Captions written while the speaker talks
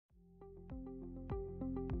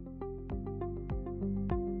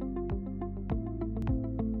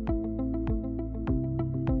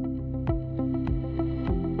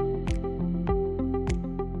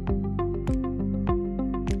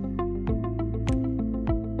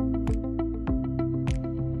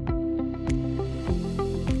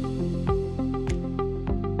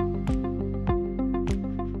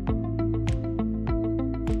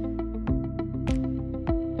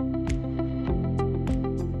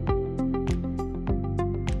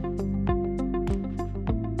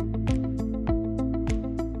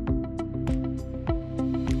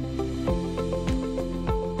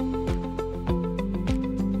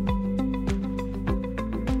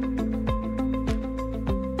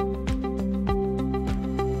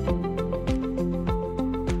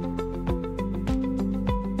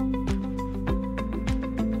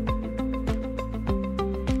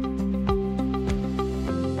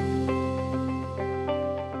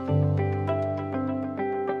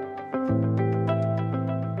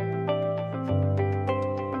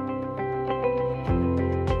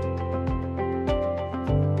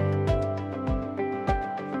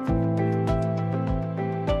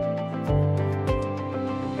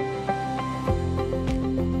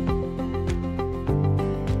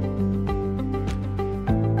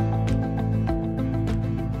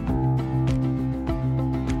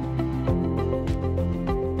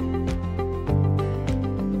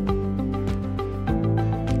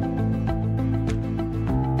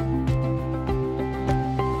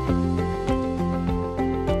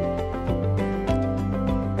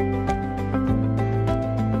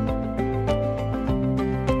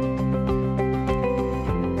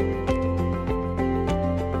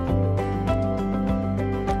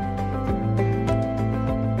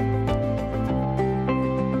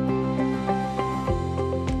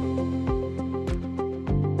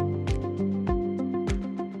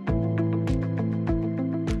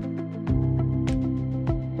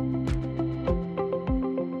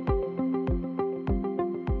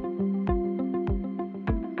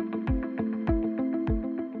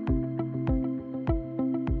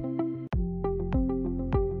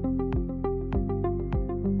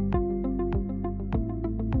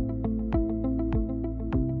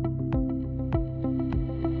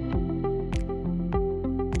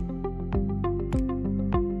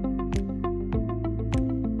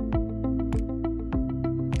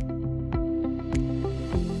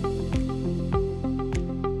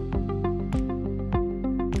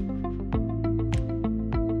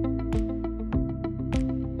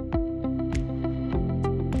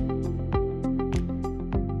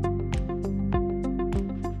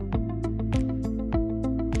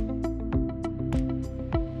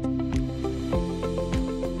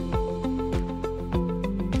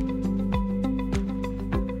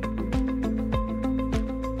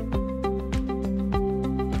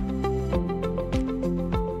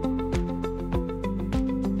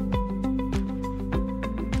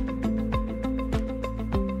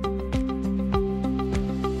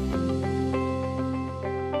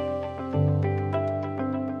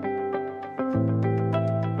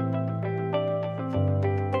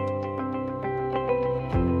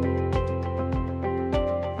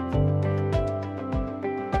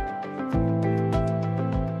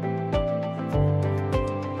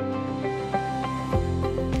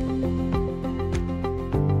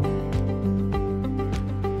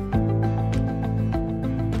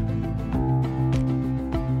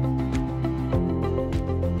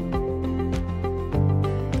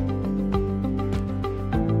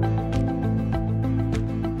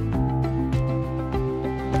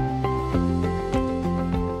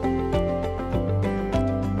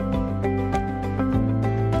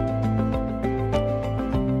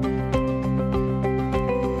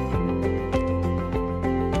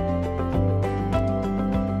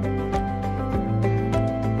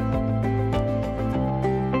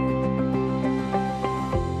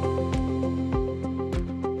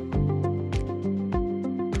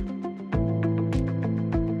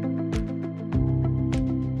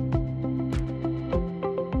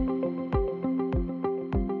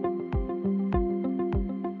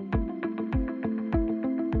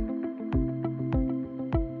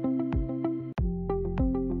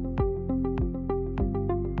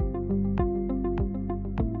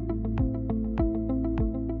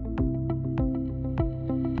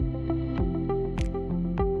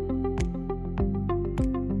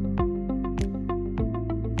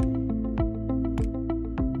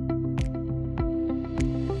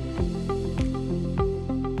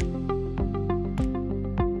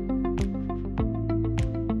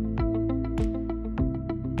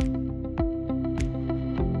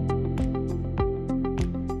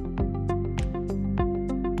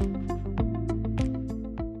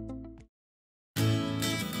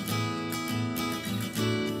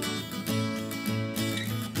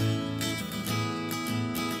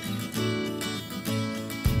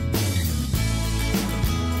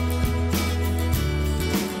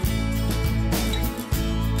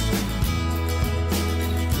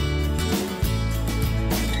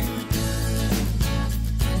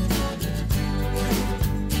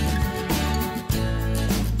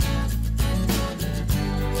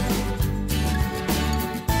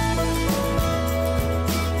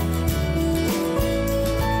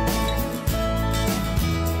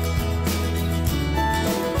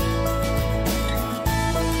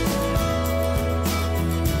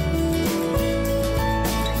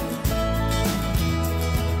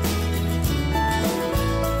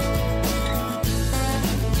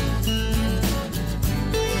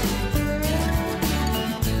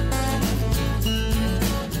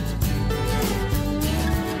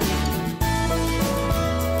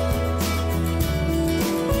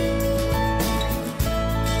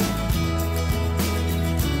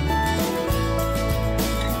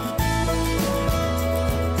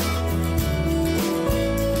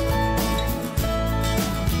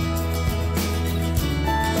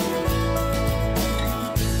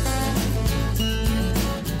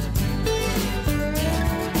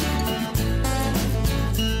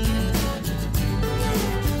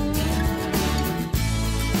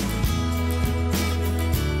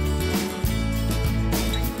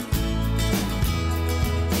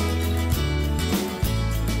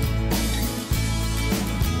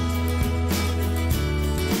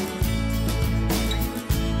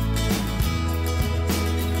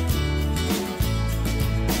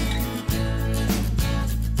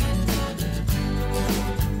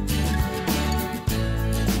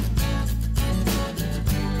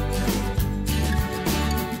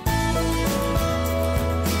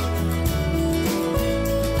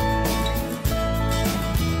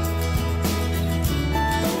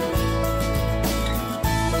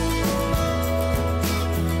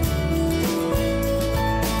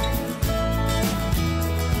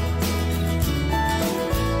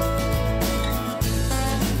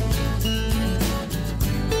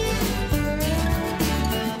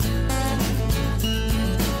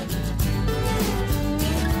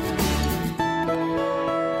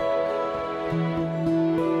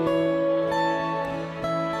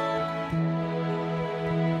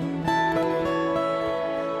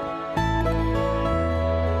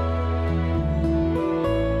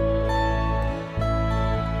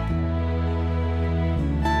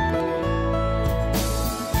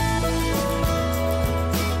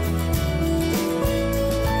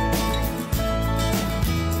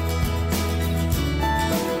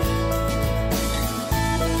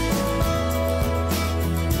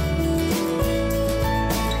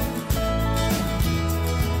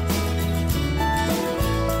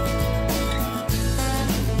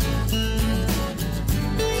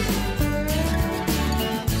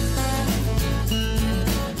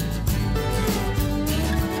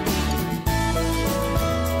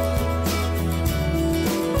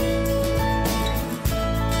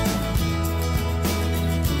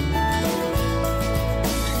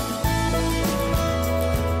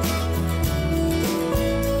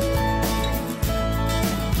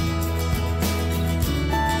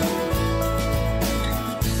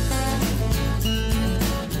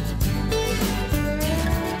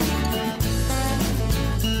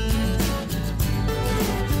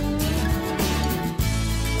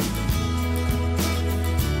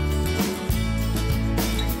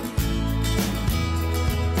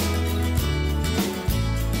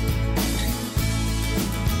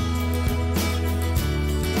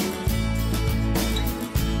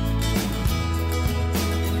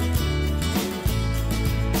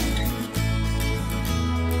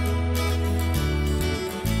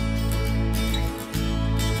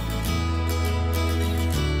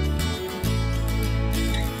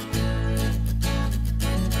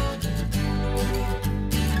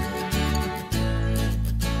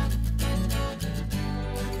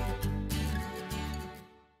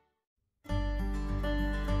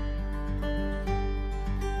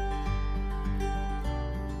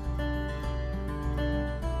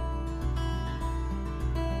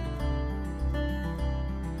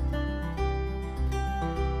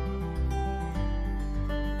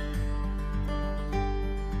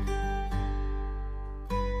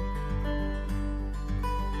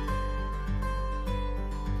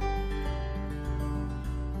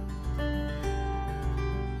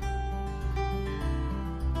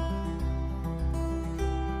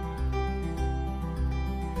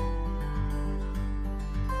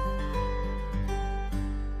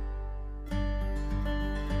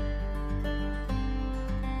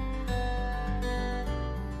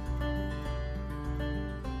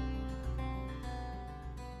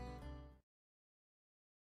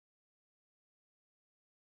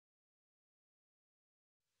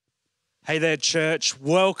Hey there, church.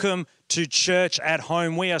 Welcome to Church at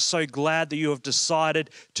Home. We are so glad that you have decided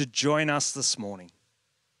to join us this morning.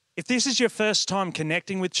 If this is your first time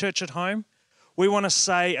connecting with Church at Home, we want to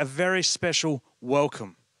say a very special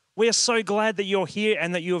welcome. We are so glad that you're here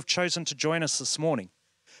and that you have chosen to join us this morning.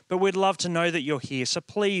 But we'd love to know that you're here. So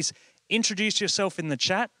please introduce yourself in the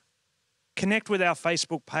chat, connect with our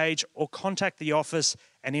Facebook page, or contact the office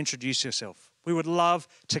and introduce yourself. We would love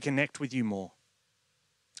to connect with you more.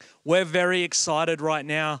 We're very excited right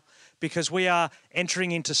now because we are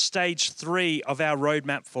entering into stage 3 of our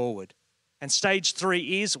roadmap forward. And stage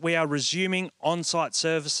 3 is we are resuming on-site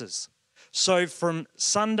services. So from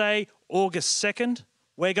Sunday, August 2nd,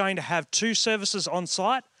 we're going to have 2 services on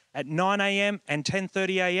site at 9 a.m. and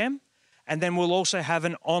 10:30 a.m. And then we'll also have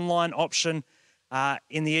an online option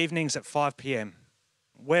in the evenings at 5 p.m.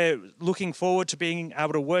 We're looking forward to being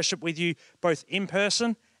able to worship with you both in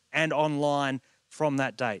person and online from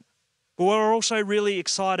that date. But we're also really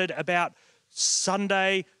excited about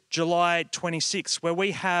Sunday, July 26th, where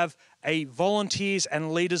we have a volunteers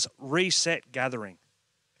and leaders reset gathering.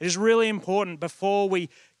 It is really important before we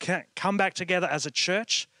come back together as a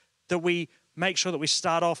church that we make sure that we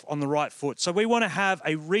start off on the right foot. So we want to have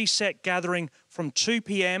a reset gathering from 2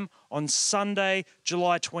 p.m. on Sunday,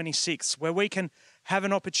 July 26th, where we can have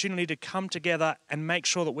an opportunity to come together and make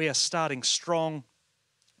sure that we are starting strong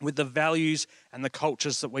with the values and the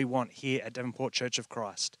cultures that we want here at Devonport Church of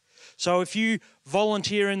Christ. So if you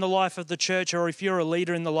volunteer in the life of the church or if you're a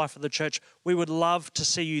leader in the life of the church, we would love to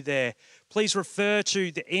see you there. Please refer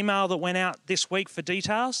to the email that went out this week for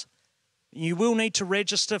details. You will need to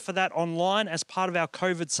register for that online as part of our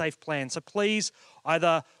COVID safe plan. So please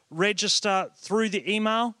either register through the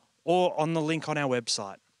email or on the link on our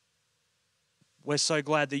website. We're so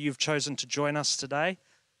glad that you've chosen to join us today.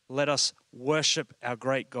 Let us worship our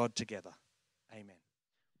great God together. Amen.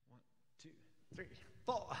 1, 2, 3,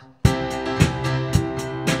 4.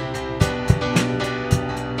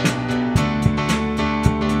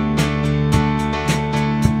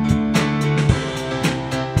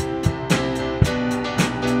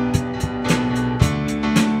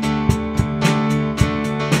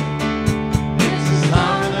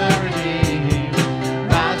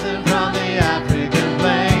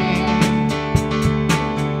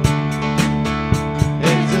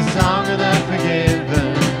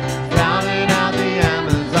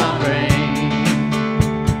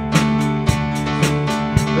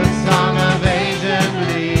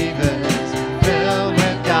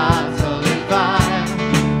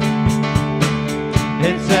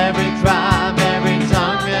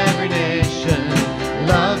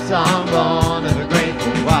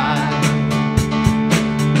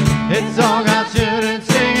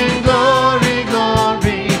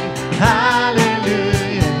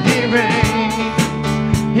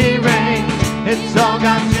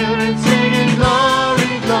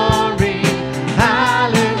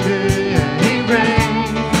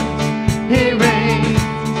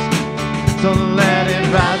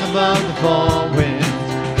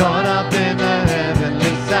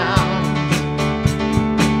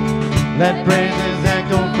 Let praises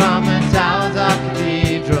echo from the towers of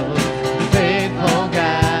cathedrals, faithful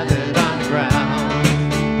gathered on the ground.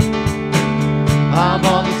 Of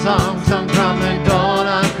all the songs sung from the dawn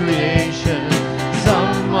of creation,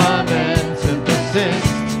 some were meant to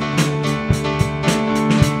persist.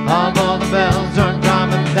 Of all the bells rung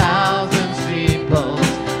from 1,000 steeples,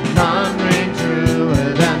 none ring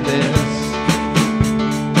truer than this.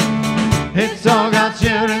 It's all God's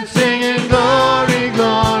children singing glory,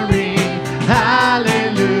 glory.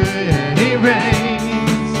 Hallelujah, He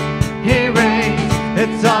reigns, He reigns.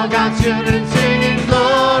 It's all God's children singing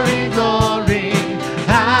glory, glory.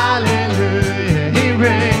 Hallelujah, He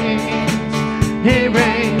reigns, He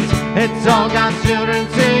reigns. It's all God's children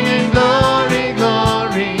singing glory,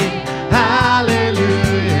 glory.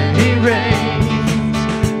 Hallelujah, He reigns,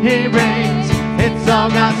 He reigns. It's all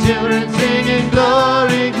God's children singing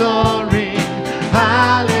glory, glory.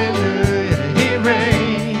 Hallelujah, He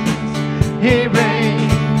reigns, He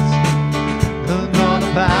reigns. And all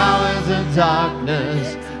the powers of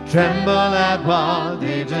darkness tremble at what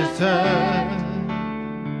they just heard.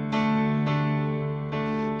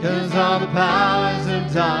 'Cause all the powers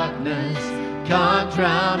of darkness can't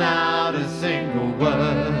drown out a single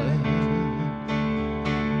word.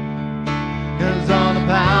 'Cause all the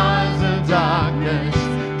powers of darkness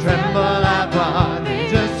tremble at what they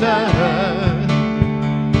just heard.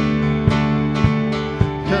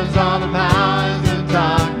 'Cause all the powers of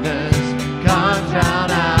darkness can't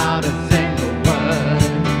drown out a single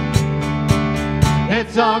word.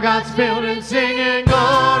 It's all God's children singing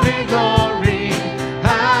glory, glory.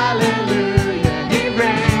 Hallelujah.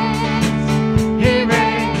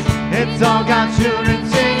 children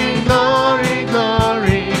singing glory,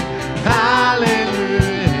 glory,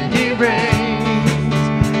 hallelujah. He reigns.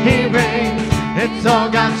 It's all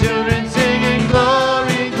God's children singing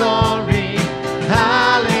glory, glory,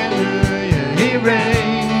 hallelujah. He reigns.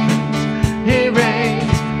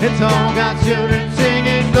 It's all God's children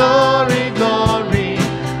singing glory, glory,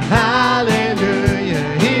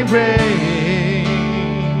 hallelujah. He reigns.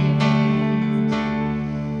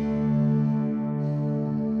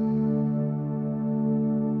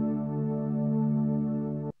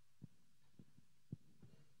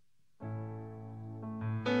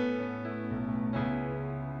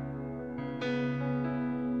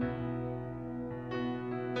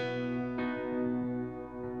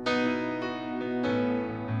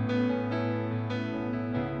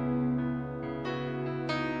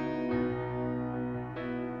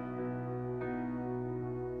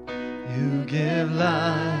 You give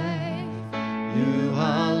life, you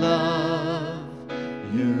are love,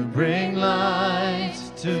 you bring light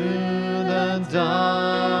to the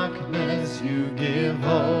darkness, you give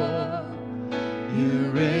hope,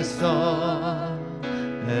 you restore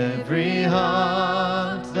every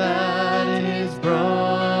heart that is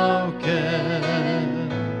broken.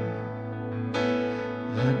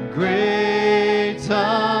 And great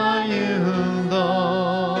are you,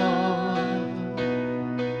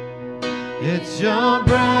 it's your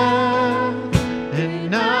breath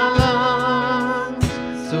in our lungs,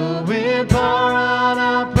 so we pour out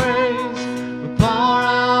our praise, we pour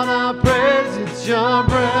out our praise. It's your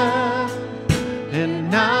breath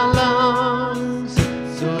in our lungs,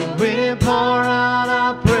 so we pour out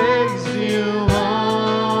our praise to you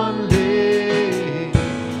only.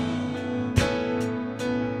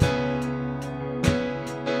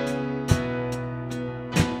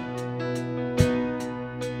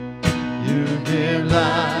 You give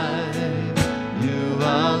life, you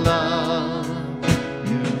are love,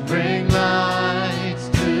 you bring light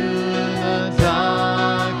to the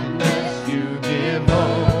darkness, you give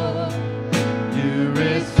hope, you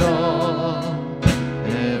restore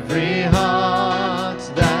every heart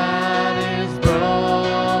that is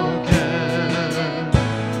broken.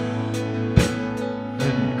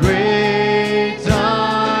 And great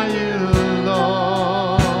are you,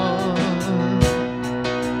 Lord.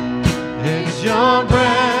 It's your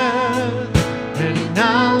breath in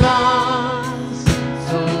our lungs,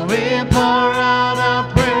 so we pour out our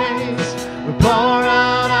praise, we pour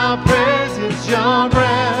out our praise. It's your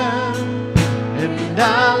breath in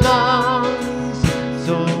our lungs,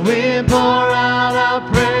 so we pour out our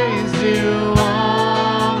praise to you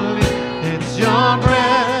only. It's your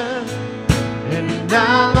breath in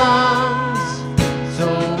our lungs, so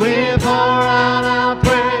we pour out our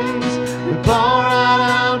praise, we pour out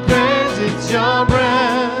our praise. It's your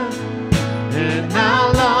breath in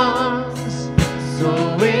our lungs, so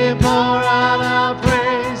we pour out our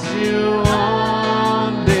praise to you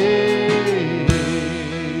only.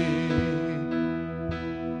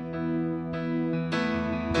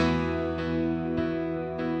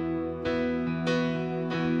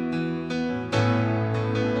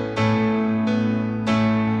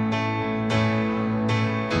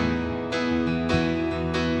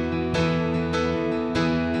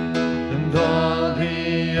 And all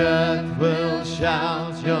the earth will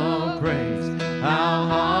shout your praise, our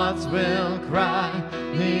hearts will cry,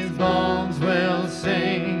 these bones will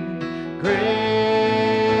sing. Great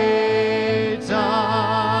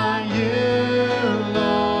are you, Lord.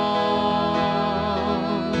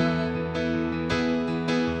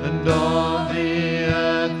 And all the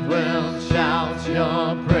earth will shout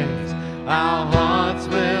your praise, our hearts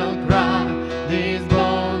will cry, these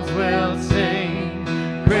bones will sing.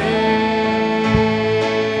 Great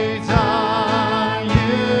are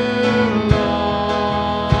you,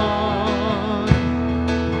 Lord.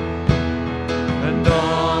 And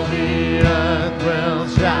all the earth will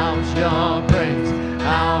shout your praise,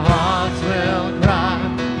 our hearts will cry,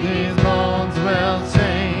 these bones will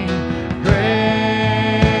sing.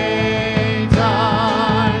 Great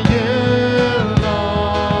are you,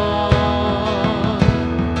 Lord.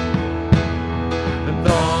 And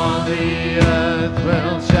all the earth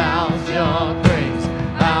will shout your praise,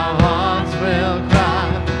 our hearts will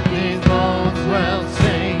cry, these bones will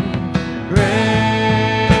sing.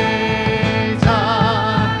 Great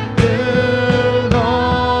are you,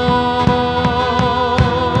 Lord.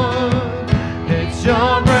 It's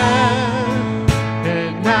your breath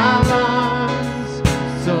in our lungs,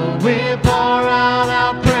 so we pour out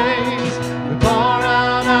our praise, we pour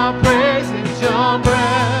out our praise. It's your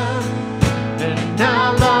breath in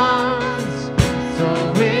our lungs, so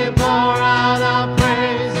we pour out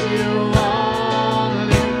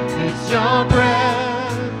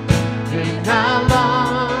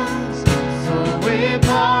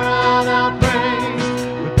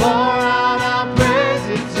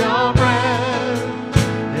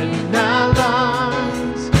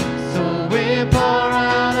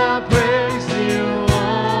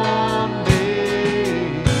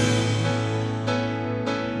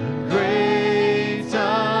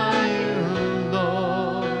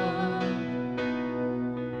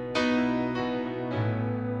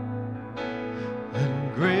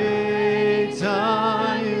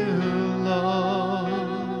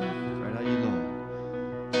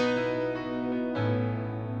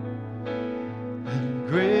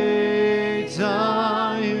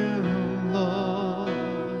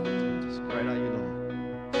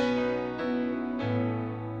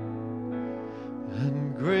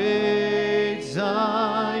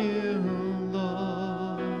desire,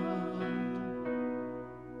 Lord.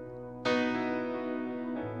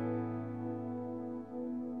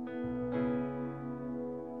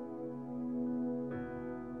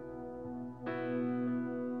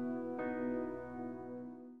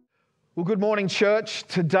 Well, good morning, church.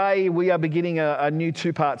 Today we are beginning a new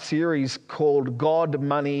two-part series called God,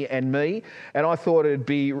 Money and Me. And I thought it'd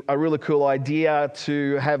be a really cool idea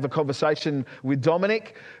to have a conversation with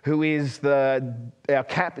Dominic, who is our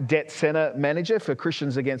CAP Debt Centre manager for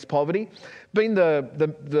Christians Against Poverty. Been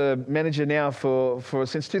the manager now for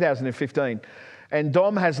since 2015. And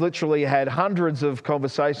Dom has literally had hundreds of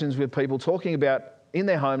conversations with people talking about, in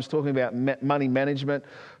their homes, talking about money management,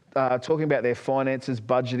 talking about their finances,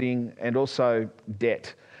 budgeting, and also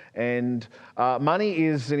debt. And money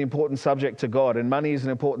is an important subject to God, and money is an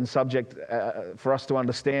important subject for us to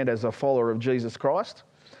understand as a follower of Jesus Christ.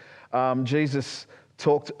 Jesus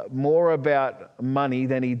talked more about money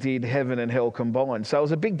than he did heaven and hell combined. So it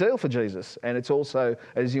was a big deal for Jesus. And it's also,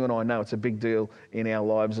 as you and I know, it's a big deal in our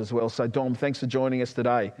lives as well. So Dom, thanks for joining us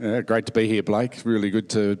today. Yeah, great to be here, Blake. Really good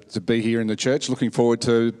to be here in the church. Looking forward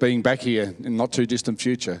to being back here in not too distant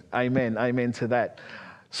future. Amen. Amen to that.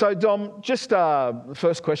 So Dom, just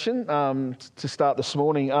first question to start this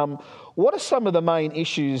morning. What are some of the main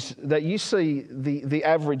issues that you see the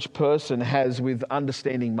average person has with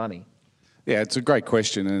understanding money? Yeah, it's a great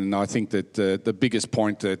question, and I think that the biggest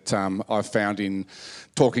point that I've found in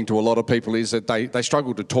talking to a lot of people is that they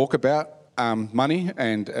struggle to talk about money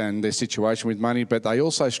and their situation with money, but they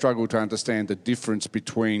also struggle to understand the difference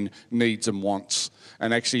between needs and wants,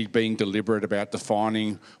 and actually being deliberate about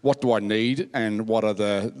defining what do I need and what are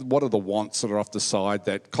the wants that are off the side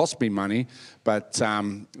that cost me money, but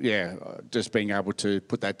just being able to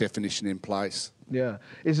put that definition in place. Yeah,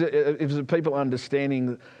 is it people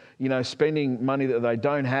understanding, spending money that they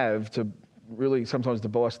don't have to really sometimes to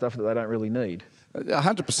buy stuff that they don't really need?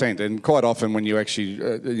 100%, and quite often when you actually,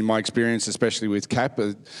 in my experience, especially with CAP,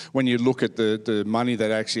 when you look at the money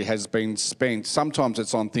that actually has been spent, sometimes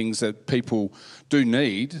it's on things that people do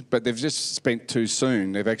need, but they've just spent too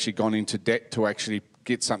soon. They've actually gone into debt to actually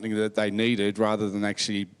get something that they needed rather than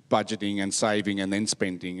actually budgeting and saving and then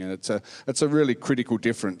spending. And it's a really critical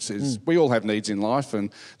difference. We all have needs in life,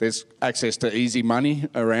 and there's access to easy money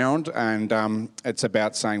around, and it's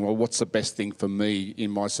about saying, well, what's the best thing for me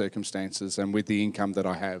in my circumstances and with the income that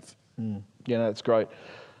I have? Yeah, that's great.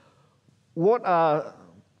 What are,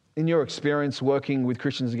 in your experience working with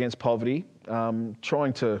Christians Against Poverty,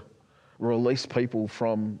 trying to release people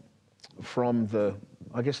from the,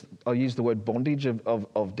 I guess I'll use the word bondage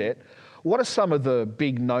of debt, what are some of the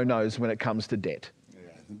big no-nos when it comes to debt?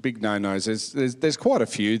 Big no-nos. There's quite a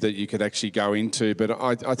few that you could actually go into, but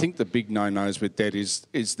I think the big no-nos with debt is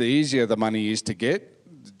the easier the money is to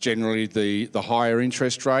get, generally the higher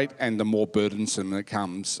interest rate and the more burdensome it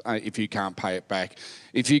comes if you can't pay it back.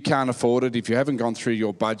 If you can't afford it, if you haven't gone through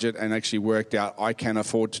your budget and actually worked out, I can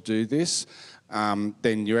afford to do this,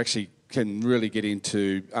 then you actually can really get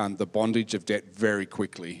into the bondage of debt very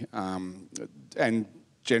quickly. And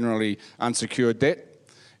generally, unsecured debt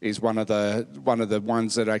is one of the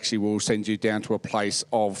ones that actually will send you down to a place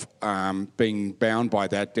of being bound by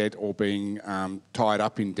that debt or being tied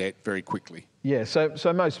up in debt very quickly. Yeah,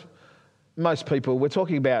 so most people, we're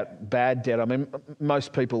talking about bad debt. I mean,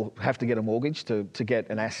 most people have to get a mortgage to get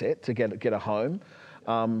an asset, to get a home.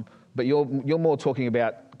 But you're more talking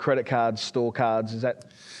about credit cards, store cards, is that?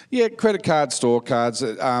 Yeah, credit cards, store cards,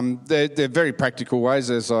 they're very practical ways.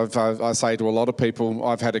 As I say to a lot of people,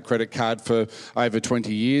 I've had a credit card for over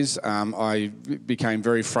 20 years. I became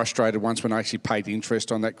very frustrated once when I actually paid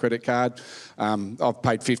interest on that credit card. I've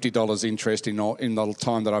paid $50 interest in the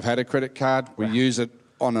time that I've had a credit card. We use it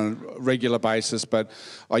on a regular basis, but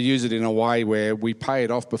I use it in a way where we pay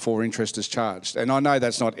it off before interest is charged. And I know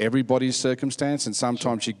that's not everybody's circumstance, and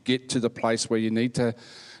sometimes you get to the place where you need to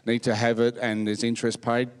have it and there's interest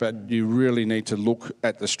paid, but you really need to look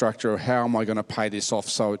at the structure of how am I going to pay this off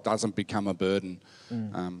so it doesn't become a burden.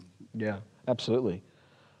 Yeah, absolutely.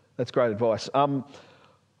 That's great advice. I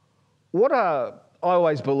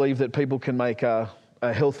always believe that people can make a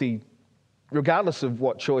healthy, regardless of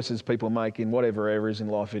what choices people make in whatever areas in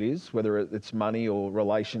life it is, whether it's money or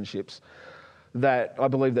relationships, that I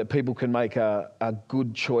believe that people can make a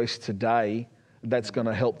good choice today that's going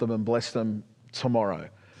to help them and bless them tomorrow.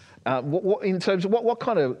 In terms of what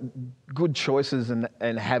kind of good choices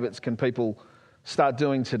and habits can people start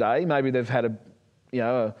doing today? Maybe they've had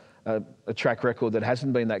a track record that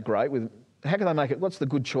hasn't been that great. How can they make it? What's the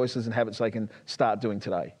good choices and habits they can start doing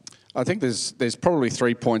today? I think there's probably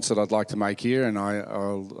 3 points that I'd like to make here, and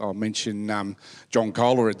I'll mention John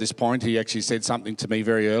Kohler at this point. He actually said something to me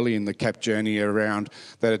very early in the CAP journey around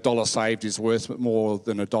that $1 saved is worth more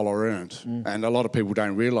than $1 earned. And a lot of people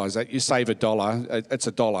don't realise that. You save $1, it's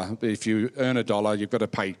 $1. If you earn $1, you've got to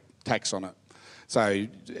pay tax on it. So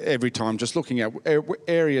every time, just looking at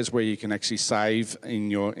areas where you can actually save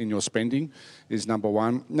in your spending is number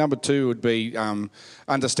one. Number two would be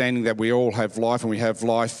understanding that we all have life, and we have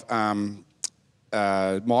life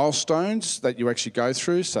milestones that you actually go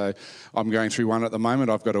through. So I'm going through one at the moment.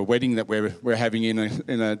 I've got a wedding that we're having in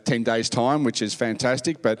a 10 days time, which is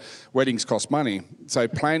fantastic, but weddings cost money. So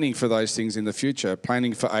planning for those things in the future,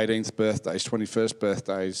 planning for 18th birthdays, 21st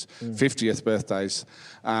birthdays, 50th birthdays,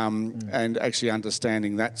 and actually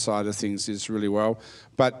understanding that side of things is really well.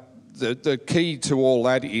 But the key to all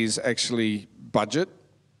that is actually budget.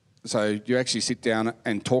 So you actually sit down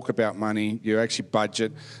and talk about money, you actually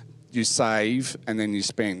budget, you save, and then you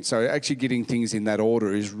spend. So actually getting things in that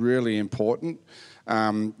order is really important.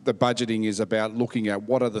 The budgeting is about looking at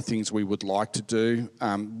what are the things we would like to do,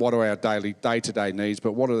 what are our day-to-day needs,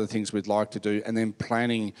 but what are the things we'd like to do, and then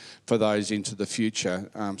planning for those into the future.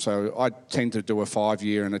 So I tend to do a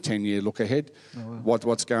 5-year and a 10-year look ahead,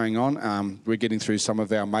 what's going on. We're getting through some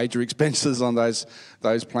of our major expenses on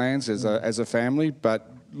those plans as a family,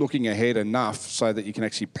 but looking ahead enough so that you can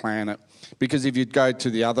actually plan it. Because if you go to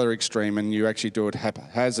the other extreme and you actually do it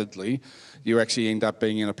haphazardly, you actually end up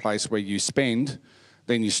being in a place where you spend,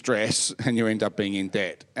 then you stress, and you end up being in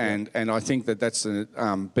debt. And I think that's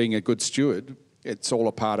being a good steward. It's all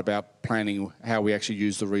a part about planning how we actually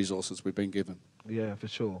use the resources we've been given. Yeah, for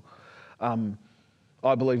sure.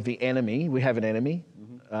 I believe the enemy, we have an enemy,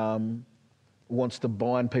 wants to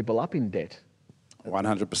bind people up in debt.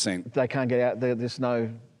 100%. They can't get out.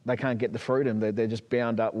 They can't get the freedom. They're just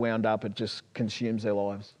wound up. It just consumes their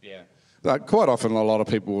lives. Yeah. Quite often, a lot of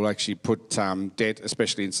people will actually put debt,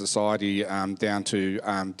 especially in society, down to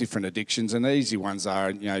different addictions, and the easy ones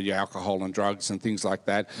are, your alcohol and drugs and things like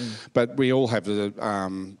that. But we all have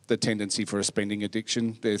the tendency for a spending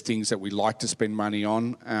addiction. There are things that we like to spend money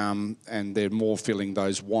on, and they're more filling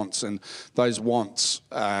those wants, and those wants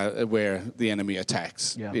are where the enemy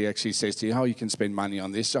attacks. Yeah. He actually says to you, "Oh, you can spend money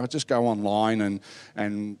on this. So just go online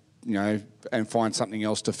and find something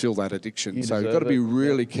else to fill that addiction." So you've got to be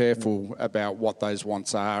really careful about what those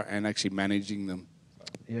wants are and actually managing them.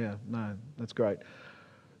 Yeah, no, that's great.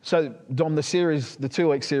 So, Dom, the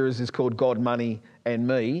 2-week series is called God, Money and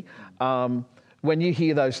Me. When you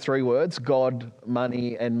hear those 3 words, God,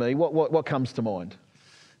 money and me, what comes to mind?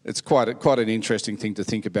 It's quite an interesting thing to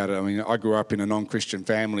think about it. I mean, I grew up in a non-Christian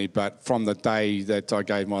family, but from the day that I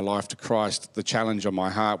gave my life to Christ, the challenge on my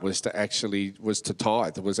heart was to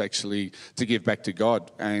tithe, was actually to give back to God.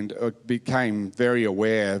 And I became very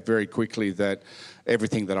aware very quickly that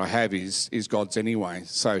everything that I have is God's anyway.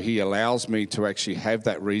 So He allows me to actually have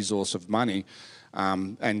that resource of money.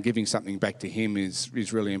 And giving something back to Him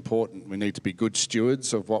is really important. We need to be good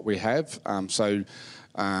stewards of what we have.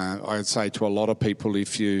 I'd say to a lot of people,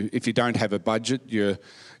 if you don't have a budget,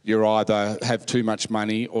 you're either have too much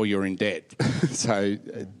money or you're in debt. So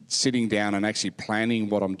sitting down and actually planning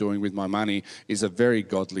what I'm doing with my money is a very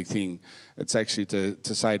godly thing. It's actually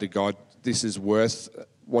to say to God, this is worth,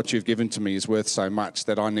 what you've given to me is worth so much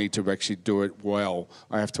that I need to actually do it well.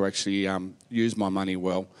 I have to actually use my money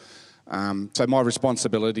well. So my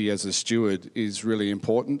responsibility as a steward is really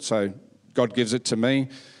important. So God gives it to me.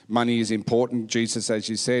 Money is important. Jesus, as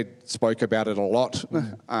you said, spoke about it a lot.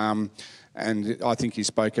 And I think He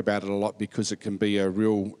spoke about it a lot because it can be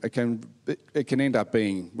it can end up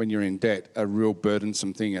being, when you're in debt, a real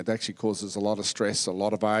burdensome thing. It actually causes a lot of stress, a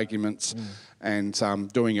lot of arguments, and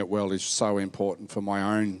doing it well is so important for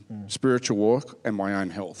my own spiritual walk and my own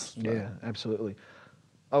health. Yeah, absolutely.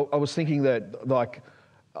 I was thinking that,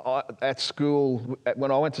 at school,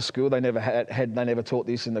 when I went to school, they never taught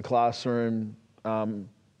this in the classroom.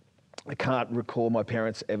 I can't recall my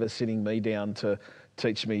parents ever sitting me down to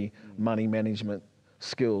teach me money management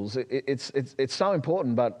skills. It's so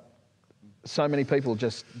important, but so many people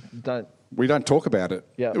just don't. We don't talk about it.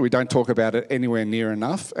 Yeah. We don't talk about it anywhere near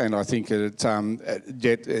enough, and I think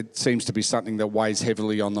yet it seems to be something that weighs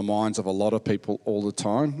heavily on the minds of a lot of people all the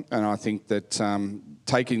time. And I think that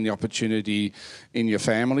taking the opportunity in your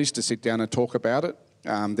families to sit down and talk about it.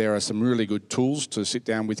 There are some really good tools to sit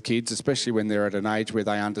down with kids, especially when they're at an age where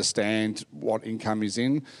they understand what income is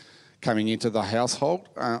coming into the household.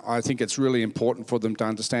 I think it's really important for them to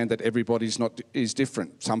understand that everybody's is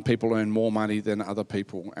different. Some people earn more money than other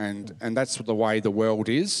people, and that's the way the world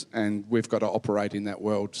is, and we've got to operate in that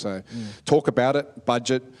world. So talk about it,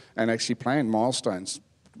 budget, and actually plan milestones.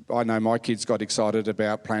 I know my kids got excited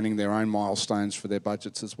about planning their own milestones for their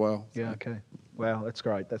budgets as well. Yeah, okay. Wow, that's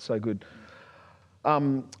great. That's so good.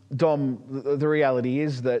 Dom, the reality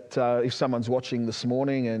is that if someone's watching this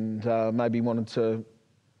morning and maybe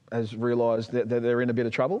has realised that they're in a bit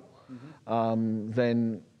of trouble,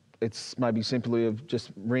 then it's maybe simply of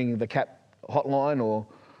just ringing the CAP hotline or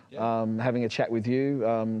having a chat with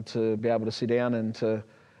you to be able to sit down and to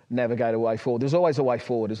navigate a way forward. There's always a way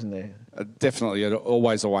forward, isn't there? Definitely,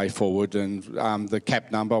 always a way forward, and the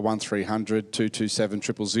CAP number 1300 227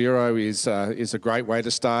 000 is a great way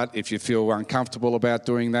to start. If you feel uncomfortable about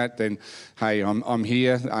doing that, then hey, I'm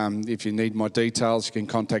here. If you need my details, you can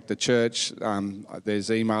contact the church.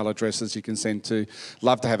 There's email addresses you can send to.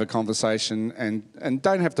 Love to have a conversation, and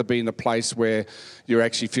don't have to be in a place where you're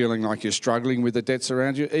actually feeling like you're struggling with the debts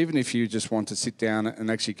around you. Even if you just want to sit down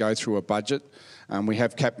and actually go through a budget. We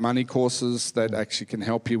have CAP money courses that actually can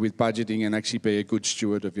help you with budgeting and actually be a good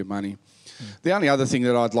steward of your money. The only other thing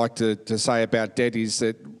that I'd like to say about debt is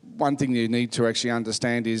that one thing you need to actually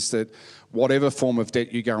understand is that whatever form of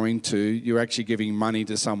debt you go into, you're actually giving money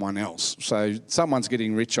to someone else. So someone's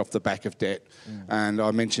getting rich off the back of debt. And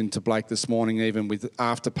I mentioned to Blake this morning, even with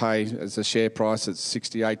Afterpay as a share price at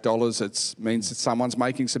 $68, it means that someone's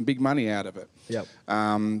making some big money out of it. Yep.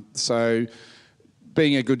 So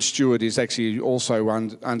being a good steward is actually also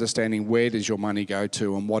understanding where does your money go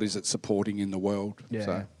to and what is it supporting in the world.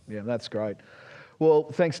 Yeah, that's great. Well,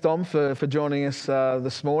 thanks, Dom, for joining us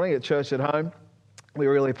this morning at Church at Home. We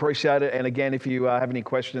really appreciate it. And again, if you have any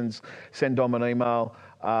questions, send Dom an email.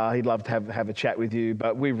 He'd love to have a chat with you.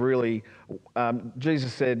 But we've really,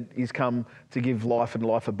 Jesus said he's come to give life and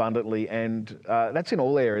life abundantly. And that's in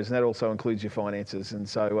all areas. And that also includes your finances. And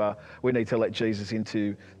so we need to let Jesus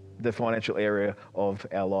into the financial area of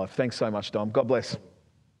our life. Thanks so much, Dom. God bless.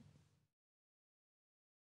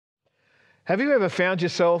 Have you ever found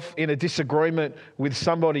yourself in a disagreement with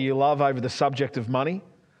somebody you love over the subject of money?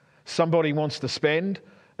 Somebody wants to spend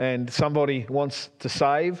and somebody wants to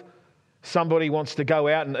save. Somebody wants to go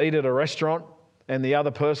out and eat at a restaurant and the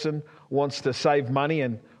other person wants to save money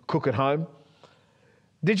and cook at home.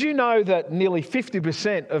 Did you know that nearly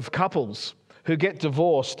 50% of couples who get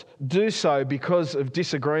divorced do so because of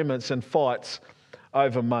disagreements and fights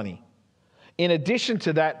over money? In addition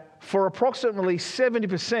to that, for approximately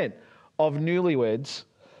 70% of newlyweds,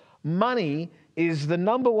 money is the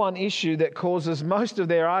number one issue that causes most of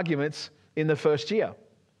their arguments in the first year.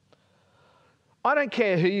 I don't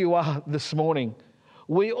care who you are this morning,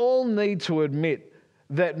 we all need to admit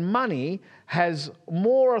that money has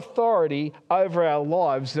more authority over our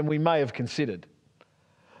lives than we may have considered.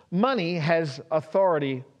 Money has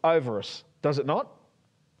authority over us, does it not?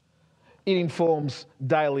 It informs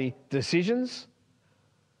daily decisions,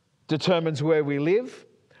 determines where we live,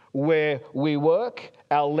 where we work,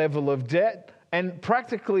 our level of debt, and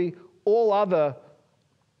practically all other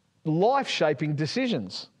life-shaping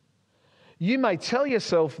decisions. You may tell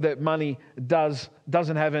yourself that money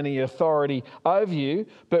doesn't have any authority over you,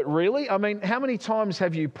 but really, I mean, how many times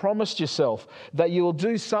have you promised yourself that you will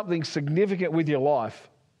do something significant with your life,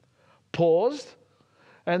 paused,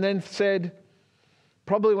 and then said,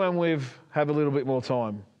 probably when we've had a little bit more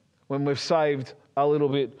time, when we've saved a little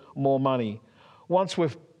bit more money, once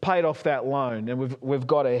we've paid off that loan and we've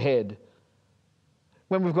got ahead,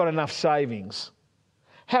 when we've got enough savings?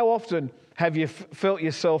 How often have you felt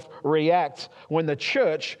yourself react when the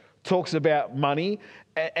church talks about money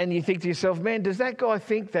and you think to yourself, man, does that guy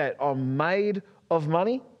think that I'm made of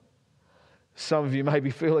money? Some of you may be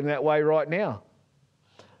feeling that way right now.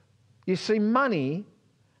 You see, money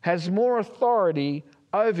has more authority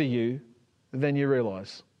over you than you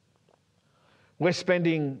realise. We're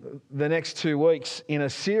spending the next 2 weeks in a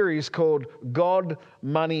series called God,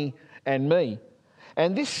 Money and Me.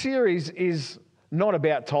 And this series is not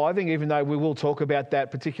about tithing, even though we will talk about that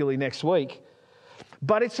particularly next week.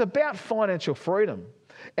 But it's about financial freedom.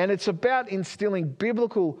 And it's about instilling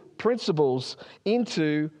biblical principles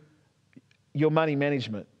into your money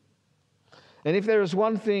management. And if there is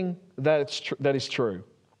one thing that is true,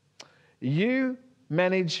 you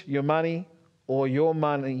manage your money or your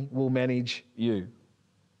money will manage you.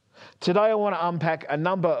 Today I want to unpack a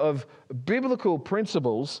number of biblical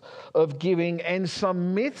principles of giving and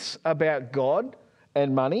some myths about God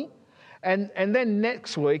and money. And then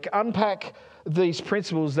next week, unpack these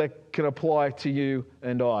principles that can apply to you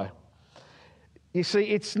and I. You see,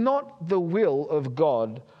 it's not the will of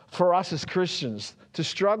God for us as Christians to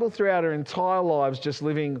struggle throughout our entire lives just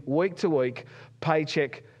living week to week,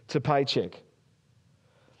 paycheck to paycheck.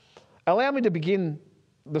 Allow me to begin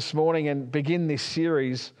this morning and begin this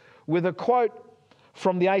series with a quote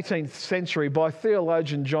from the 18th century by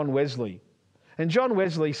theologian John Wesley. And John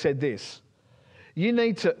Wesley said this: you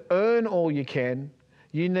need to earn all you can,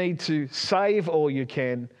 you need to save all you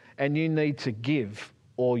can, and you need to give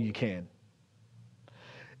all you can.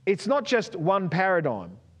 It's not just one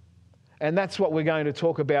paradigm, and that's what we're going to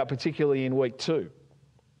talk about particularly in week 2.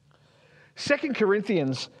 2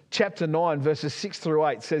 Corinthians chapter 9 verses 6 through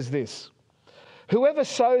 8 says this: whoever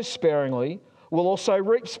sows sparingly will also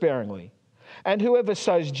reap sparingly, and whoever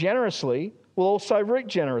sows generously will also reap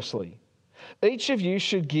generously. Each of you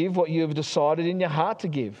should give what you have decided in your heart to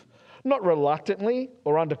give, not reluctantly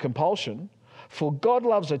or under compulsion, for God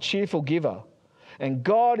loves a cheerful giver, and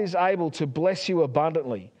God is able to bless you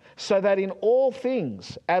abundantly, so that in all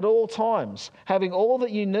things, at all times, having all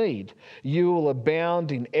that you need, you will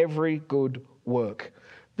abound in every good work.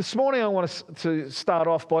 This morning I want to start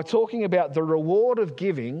off by talking about the reward of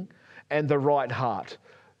giving and the right heart.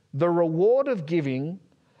 The reward of giving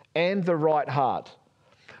and the right heart.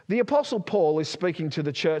 The Apostle Paul is speaking to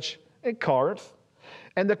the church at Corinth,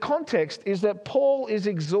 and the context is that Paul is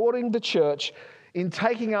exhorting the church in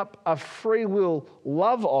taking up a free will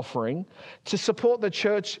love offering to support the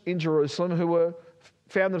church in Jerusalem who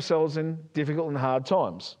found themselves in difficult and hard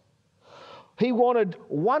times. He wanted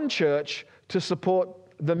one church to support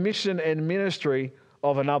the mission and ministry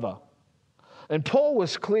of another. And Paul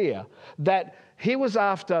was clear that he was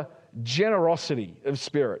after generosity of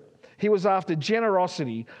spirit. He was after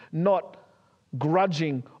generosity, not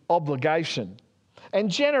grudging obligation. And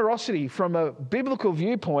generosity, from a biblical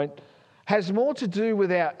viewpoint, has more to do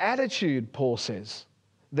with our attitude, Paul says,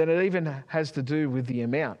 than it even has to do with the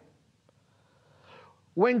amount.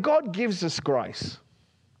 When God gives us grace,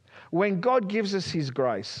 when God gives us his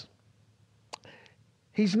grace,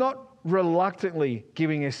 he's not reluctantly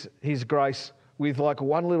giving us his grace with like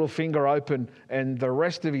one little finger open and the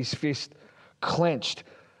rest of his fist clenched,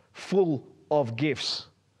 full of gifts.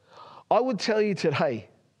 I would tell you today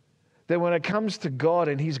that when it comes to God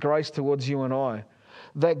and his grace towards you and I,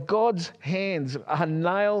 that God's hands are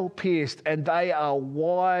nail-pierced and they are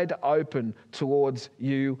wide open towards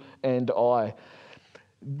you and I.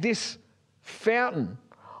 This fountain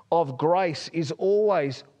of grace is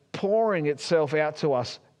always pouring itself out to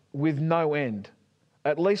us with no end,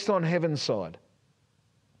 at least on heaven's side.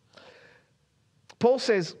 Paul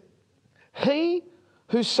says, he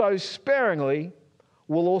who sows sparingly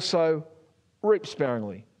will also reap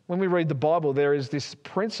sparingly. When we read the Bible, there is this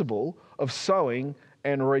principle of sowing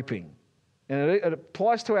and reaping. And it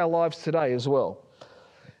applies to our lives today as well.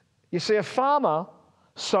 You see, a farmer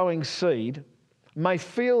sowing seed may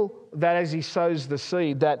feel that as he sows the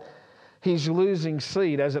seed that he's losing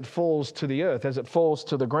seed as it falls to the earth, as it falls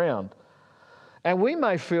to the ground. And we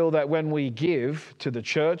may feel that when we give to the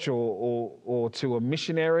church or to a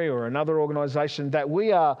missionary or another organisation that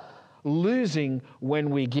we are losing when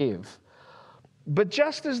we give. But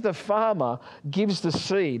just as the farmer gives the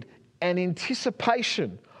seed an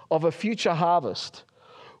anticipation of a future harvest,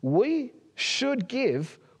 we should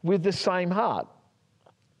give with the same heart.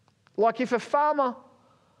 Like if a farmer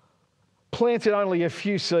planted only a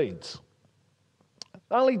few seeds,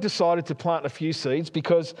 only decided to plant a few seeds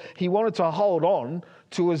because he wanted to hold on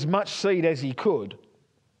to as much seed as he could,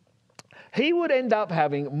 he would end up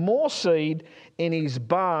having more seed in his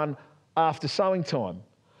barn after sowing time.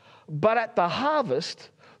 But at the harvest,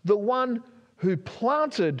 the one who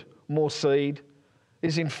planted more seed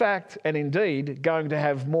is in fact and indeed going to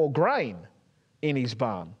have more grain in his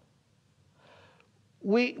barn.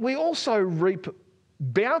 We also reap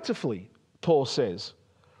bountifully, Paul says.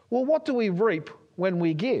 Well, what do we reap when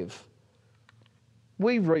we give?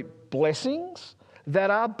 We reap blessings that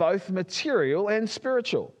are both material and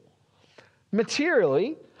spiritual.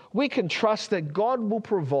 Materially, we can trust that God will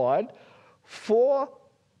provide for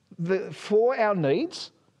our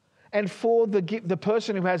needs and for the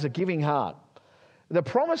person who has a giving heart. The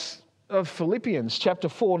promise of Philippians chapter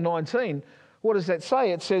 4:19, what does that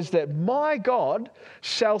say? It says that my God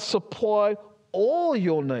shall supply all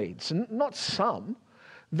your needs, not some,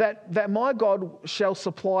 that my God shall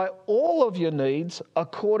supply all of your needs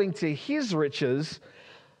according to his riches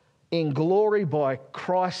in glory by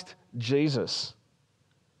Christ Jesus.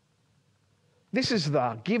 This is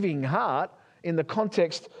the giving heart in the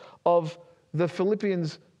context of the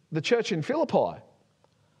Philippians, the church in Philippi.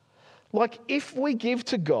 Like if we give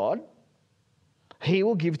to God, he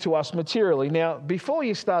will give to us materially. Now, before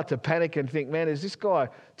you start to panic and think, man, is this guy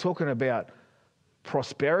talking about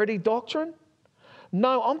prosperity doctrine?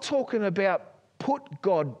 No, I'm talking about put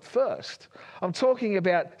God first. I'm talking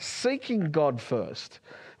about seeking God first.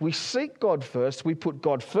 we seek God first, we put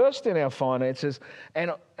God first in our finances,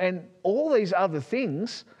 and all these other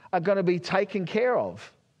things are going to be taken care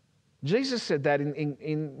of. Jesus said that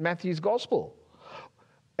in Matthew's gospel.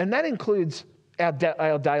 And that includes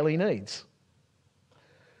our daily needs.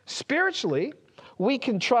 Spiritually, we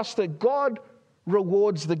can trust that God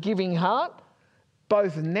rewards the giving heart,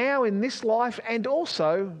 both now in this life and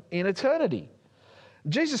also in eternity.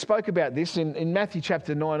 Jesus spoke about this in Matthew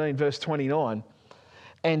chapter 19, verse 29.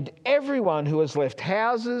 And everyone who has left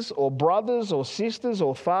houses or brothers or sisters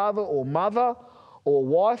or father or mother or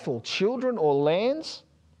wife or children or lands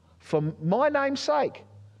for my name's sake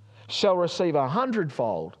shall receive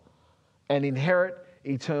 100-fold and inherit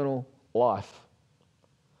eternal life.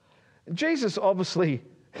 Jesus obviously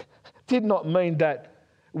did not mean that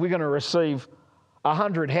we're going to receive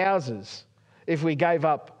 100 houses if we gave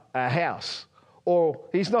up a house. Or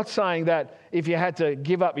he's not saying that if you had to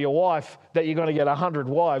give up your wife that you're going to get 100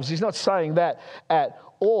 wives. He's not saying that at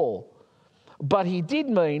all. But he did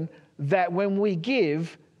mean that when we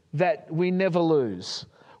give, that we never lose.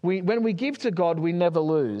 When we give to God, we never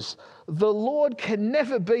lose. The Lord can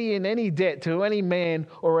never be in any debt to any man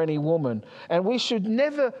or any woman. And we should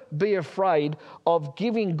never be afraid of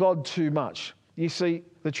giving God too much. You see,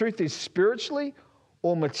 the truth is, spiritually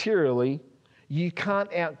or materially, you can't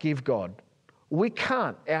outgive God. We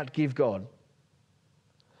can't outgive God.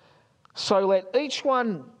 So let each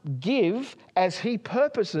one give as he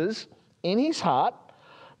purposes in his heart,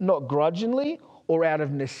 not grudgingly or out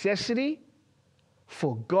of necessity,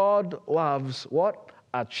 for God loves what?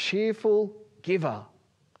 A cheerful giver.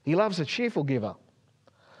 He loves a cheerful giver.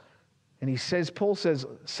 And Paul says,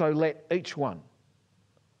 so let each one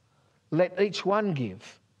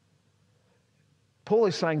give. Paul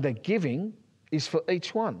is saying that giving is for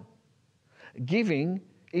each one. Giving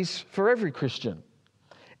is for every Christian.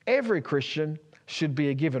 Every Christian should be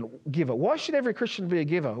a giver. Why should every Christian be a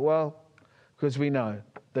giver? Well, because we know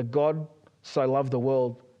that God so loved the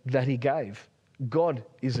world that he gave. God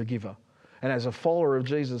is a giver. And as a follower of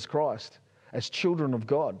Jesus Christ, as children of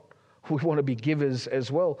God, we want to be givers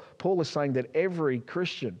as well. Paul is saying that every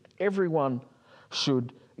Christian, everyone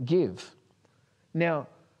should give. Now,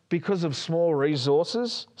 because of small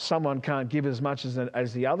resources, someone can't give as much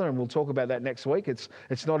as the other, and we'll talk about that next week. It's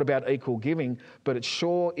not about equal giving, but it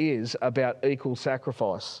sure is about equal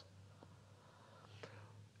sacrifice.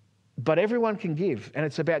 But everyone can give, and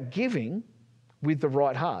it's about giving with the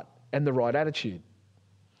right heart and the right attitude.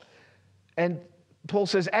 And Paul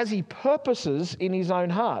says, as he purposes in his own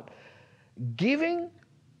heart, giving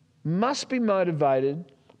must be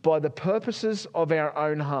motivated by the purposes of our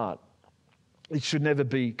own heart. It should never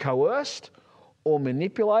be coerced or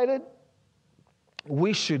manipulated.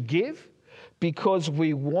 We should give because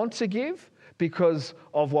we want to give, because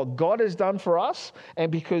of what God has done for us, and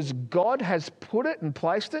because God has put it and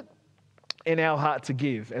placed it in our heart to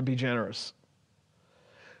give and be generous.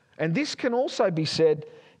 And this can also be said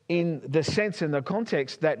in the sense, in the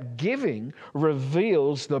context, that giving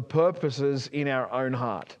reveals the purposes in our own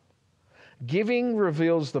heart. Giving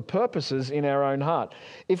reveals the purposes in our own heart.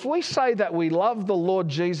 If we say that we love the Lord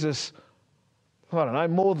Jesus, I don't know,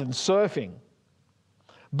 more than surfing,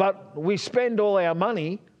 but we spend all our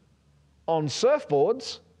money on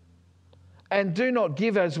surfboards and do not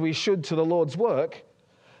give as we should to the Lord's work,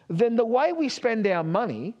 then the way we spend our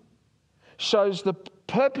money shows the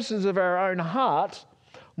purposes of our own heart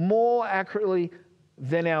more accurately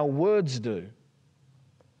than our words do.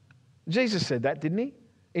 Jesus said that, didn't he?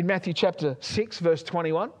 In Matthew chapter 6, verse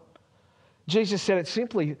 21, Jesus said it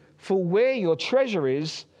simply, for where your treasure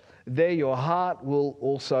is, there your heart will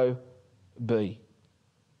also be.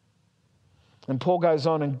 And Paul goes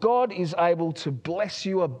on, and God is able to bless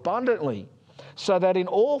you abundantly, so that in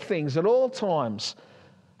all things, at all times,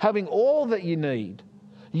 having all that you need,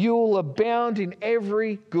 you will abound in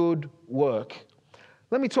every good work.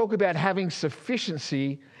 Let me talk about having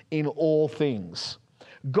sufficiency in all things.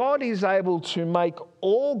 God is able to make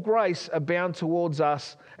all grace abound towards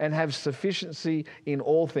us and have sufficiency in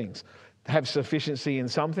all things. Have sufficiency in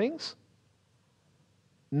some things?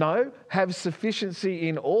 No, have sufficiency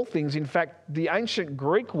in all things. In fact, the ancient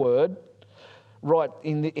Greek word,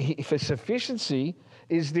 for sufficiency,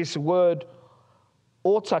 is this word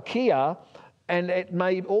autarkia, and it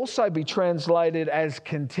may also be translated as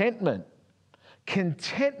contentment.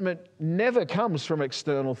 Contentment never comes from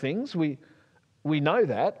external things. We know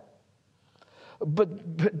that.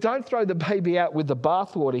 But don't throw the baby out with the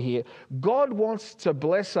bathwater here. God wants to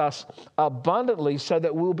bless us abundantly so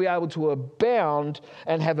that we'll be able to abound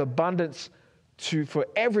and have abundance for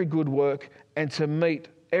every good work and to meet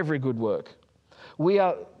every good work. We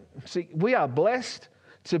are blessed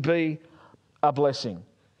to be a blessing.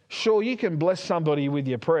 Sure, you can bless somebody with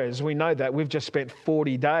your prayers. We know that. We've just spent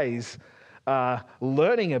 40 days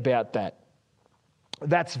learning about that.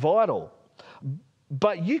 That's vital.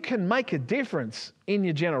 But you can make a difference in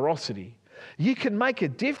your generosity. You can make a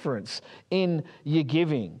difference in your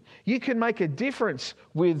giving. You can make a difference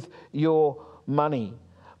with your money.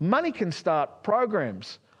 Money can start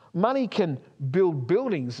programs. Money can build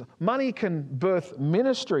buildings. Money can birth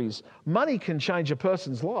ministries. Money can change a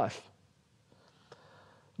person's life.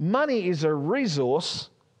 Money is a resource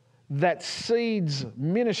that seeds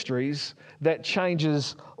ministries, that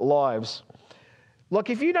changes lives. Like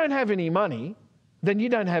if you don't have any money, then you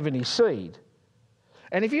don't have any seed.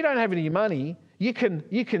 And if you don't have any money, you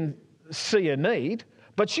can see a need,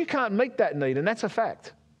 but you can't meet that need, and that's a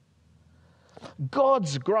fact.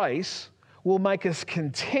 God's grace will make us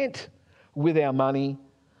content with our money,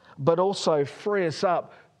 but also free us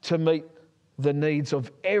up to meet the needs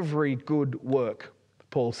of every good work,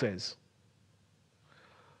 Paul says.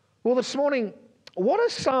 Well, this morning, what are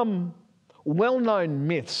some well-known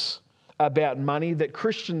myths about money that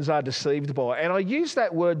Christians are deceived by? And I use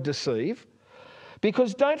that word deceive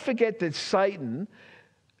because don't forget that Satan,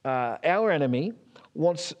 our enemy,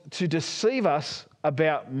 wants to deceive us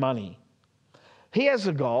about money. He has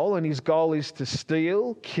a goal, and his goal is to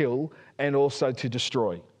steal, kill, and also to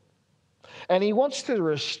destroy. And he wants to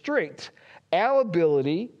restrict our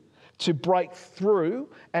ability to break through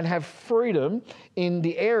and have freedom in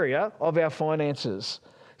the area of our finances.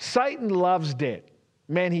 Satan loves debt.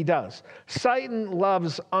 Man, he does. Satan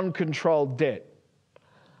loves uncontrolled debt.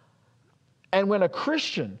 And when a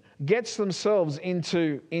Christian gets themselves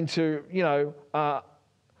into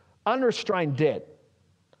unrestrained debt,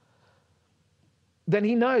 then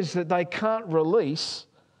he knows that they can't release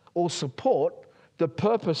or support the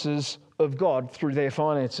purposes of God through their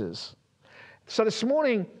finances. So this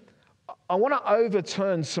morning, I want to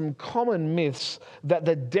overturn some common myths that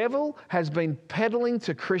the devil has been peddling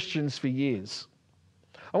to Christians for years.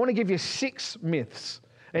 I want to give you 6 myths.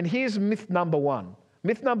 And here's myth number 1.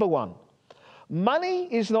 Myth number 1. Money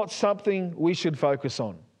is not something we should focus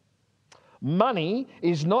on. Money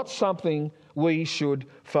is not something we should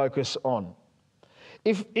focus on.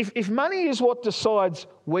 If money is what decides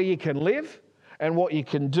where you can live and what you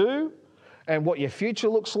can do and what your future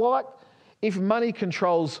looks like, if money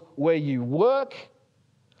controls where you work,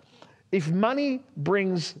 if money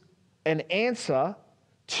brings an answer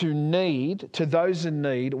to need, to those in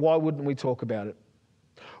need, why wouldn't we talk about it?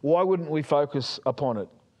 Why wouldn't we focus upon it?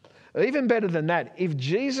 Even better than that, if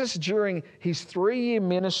Jesus during his 3-year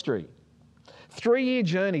ministry, 3-year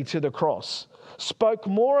journey to the cross, spoke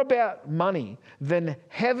more about money than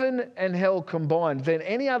heaven and hell combined, than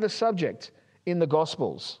any other subject in the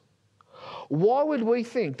Gospels, why would we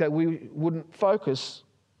think that we wouldn't focus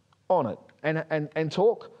on it and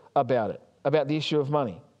talk about it, about the issue of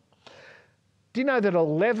money? Do you know that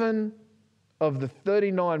 11 of the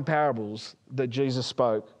 39 parables that Jesus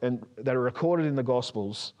spoke and that are recorded in the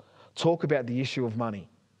Gospels talk about the issue of money?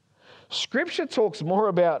 Scripture talks more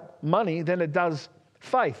about money than it does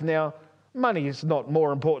faith. Now, money is not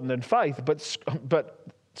more important than faith, but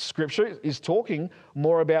Scripture is talking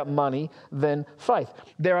more about money than faith.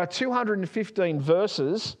 There are 215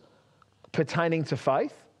 verses pertaining to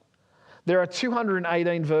faith. There are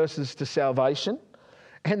 218 verses to salvation.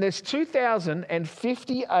 And there's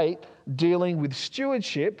 2,058 dealing with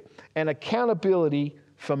stewardship and accountability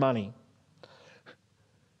for money.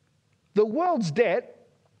 The world's debt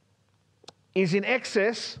is in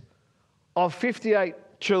excess of $58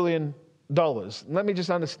 trillion. Let me just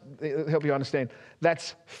help you understand.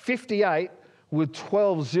 That's 58 with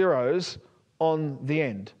 12 zeros on the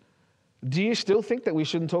end. Do you still think that we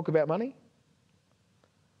shouldn't talk about money?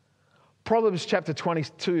 Proverbs chapter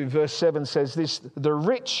 22 verse 7 says this: the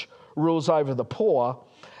rich rules over the poor,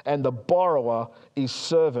 and the borrower is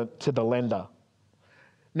servant to the lender.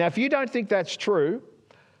 Now, if you don't think that's true,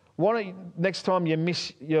 why don't you, next time you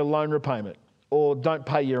miss your loan repayment or don't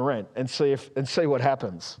pay your rent and see what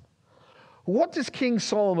happens? What does King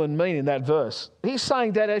Solomon mean in that verse? He's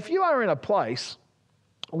saying that if you are in a place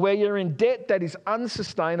where you're in debt that is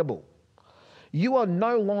unsustainable, you are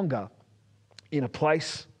no longer in a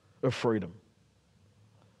place of freedom.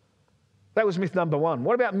 That was myth number 1.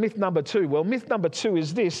 What about myth number 2? Well, myth number 2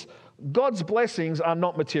 is this: God's blessings are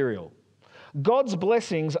not material. God's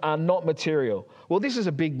blessings are not material. Well, this is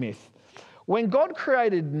a big myth. When God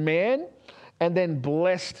created man and then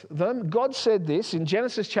blessed them, God said this in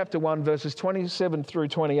Genesis chapter 1, verses 27 through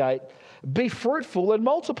 28, be fruitful and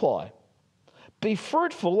multiply. Be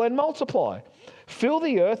fruitful and multiply. Fill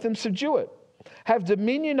the earth and subdue it. have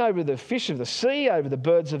dominion over the fish of the sea, over the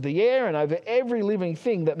birds of the air, and over every living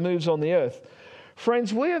thing that moves on the earth.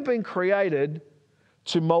 Friends, we have been created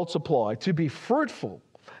to multiply, to be fruitful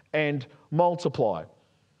and multiply.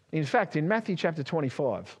 In fact, in Matthew chapter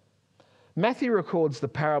 25, Matthew records the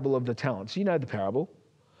parable of the talents. You know the parable.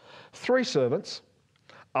 3 servants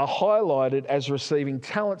are highlighted as receiving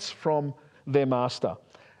talents from their master.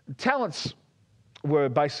 Talents were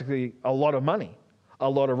basically a lot of money, a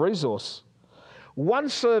lot of resource. One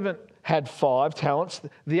servant had 5 talents,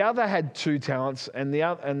 the other had 2 talents, and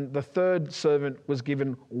the third servant was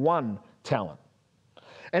given 1 talent.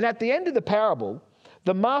 And at the end of the parable,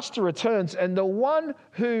 the master returns, and the one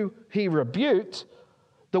who he rebuked,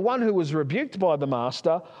 the one who was rebuked by the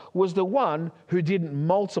master, was the one who didn't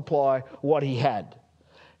multiply what he had.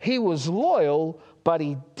 He was loyal, but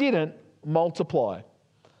he didn't multiply.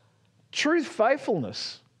 True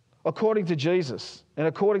faithfulness, according to Jesus and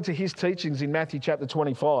according to his teachings in Matthew chapter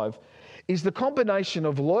 25, is the combination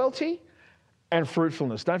of loyalty and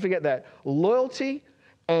fruitfulness. Don't forget that. Loyalty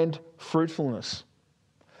and fruitfulness.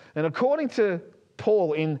 And according to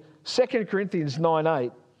Paul in 2 Corinthians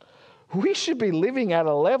 9:8, we should be living at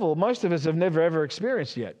a level most of us have never ever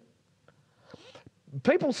experienced yet.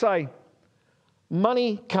 People say,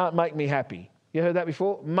 money can't make me happy. You heard that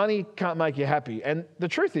before? Money can't make you happy. And the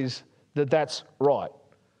truth is that that's right.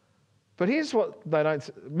 But here's what they don't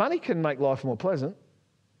say. Money can make life more pleasant.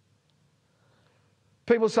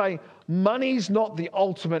 People say, money's not the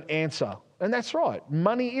ultimate answer. And that's right.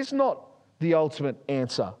 Money is not the ultimate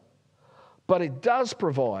answer. But it does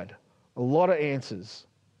provide a lot of answers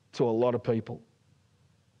to a lot of people.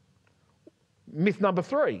 Myth number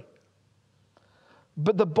 3.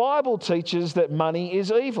 But the Bible teaches that money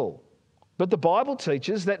is evil. But the Bible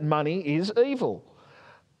teaches that money is evil.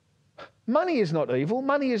 Money is not evil.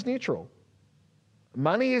 Money is neutral.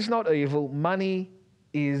 Money is not evil. Money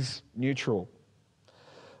is neutral.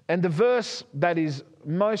 And the verse that is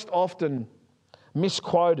most often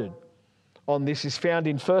misquoted on this is found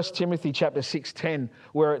in 1 Timothy chapter 6:10,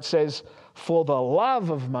 where it says, "For the love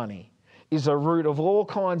of money is a root of all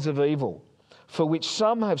kinds of evil, for which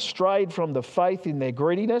some have strayed from the faith in their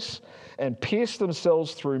greediness and pierced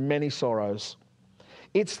themselves through many sorrows."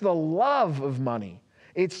 It's the love of money.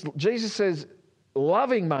 Jesus says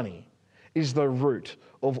loving money is the root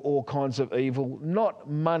of all kinds of evil, not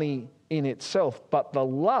money in itself, but the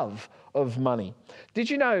love of money. Did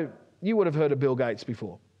you know, you would have heard of Bill Gates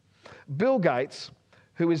before. Bill Gates,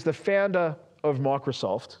 who is the founder of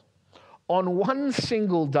Microsoft, on one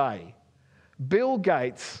single day, Bill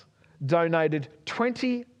Gates donated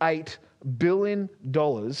 $28 billion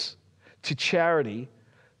to charity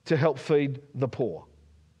to help feed the poor.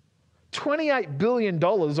 $28 billion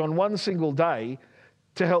on one single day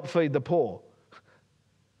to help feed the poor.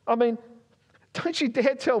 I mean, don't you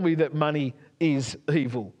dare tell me that money is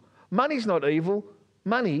evil. Money's not evil.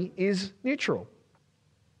 Money is neutral.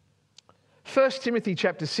 1 Timothy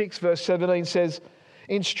chapter 6 verse 17 says,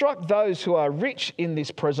 "Instruct those who are rich in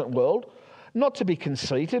this present world not to be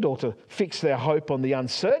conceited or to fix their hope on the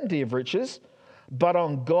uncertainty of riches, but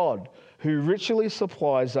on God, who richly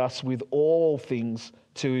supplies us with all things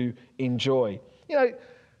to enjoy." You know,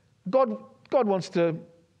 God wants to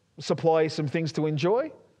supply you some things to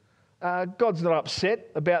enjoy. God's not upset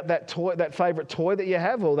about that toy, that favourite toy that you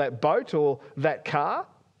have, or that boat, or that car.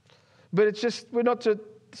 But it's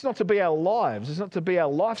not to be our lives. It's not to be our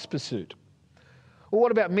life's pursuit. Well,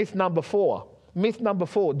 what about myth number 4? Myth number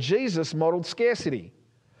 4, Jesus modelled scarcity.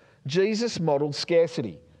 Jesus modelled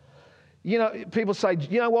scarcity. You know, people say,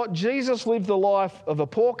 you know what? Jesus lived the life of a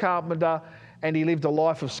poor carpenter and he lived a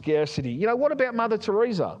life of scarcity. You know, what about Mother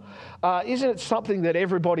Teresa? Isn't it something that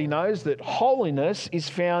everybody knows that holiness is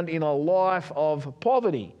found in a life of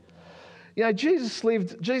poverty? You know, Jesus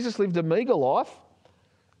lived a meagre life,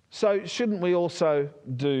 so shouldn't we also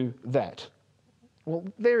do that? Well,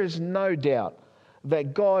 there is no doubt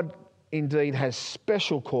that God indeed has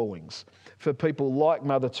special callings for people like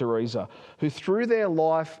Mother Teresa, who through their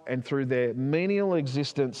life and through their menial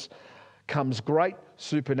existence comes great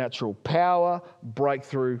supernatural power,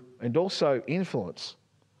 breakthrough, and also influence.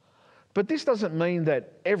 But this doesn't mean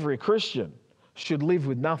that every Christian should live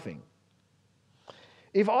with nothing.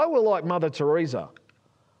 If I were like Mother Teresa,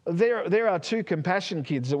 there are 2 compassion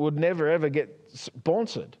kids that would never ever get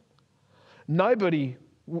sponsored. Nobody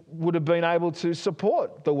would have been able to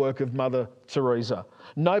support the work of Mother Teresa.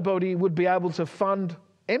 Nobody would be able to fund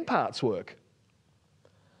MPart's work.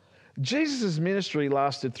 Jesus' ministry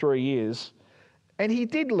lasted 3 years, and he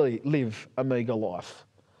did live a meagre life.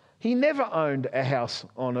 He never owned a house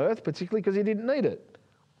on earth, particularly because he didn't need it.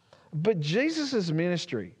 But Jesus'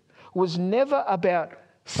 ministry was never about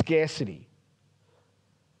scarcity.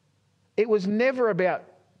 It was never about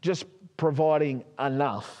just providing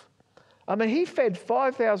enough. I mean, he fed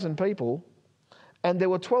 5,000 people and there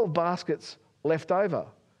were 12 baskets left over.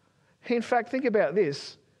 In fact, think about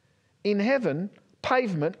this. In heaven,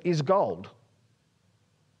 pavement is gold.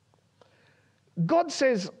 God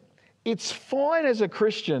says it's fine as a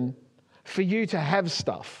Christian for you to have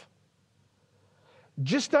stuff.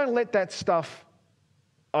 Just don't let that stuff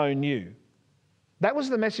own you. That was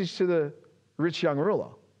the message to the rich young ruler.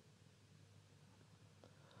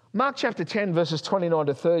 Mark chapter 10, verses 29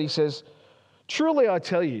 to 30 says, "Truly I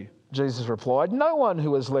tell you," Jesus replied, "no one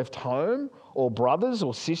who has left home or brothers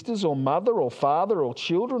or sisters or mother or father or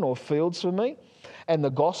children or fields for me and the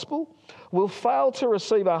gospel will fail to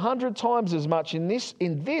receive 100 times as much in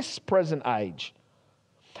this present age.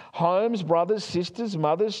 Homes, brothers, sisters,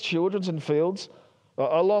 mothers, children and fields,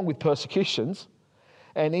 along with persecutions,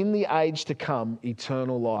 and in the age to come,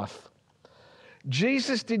 eternal life."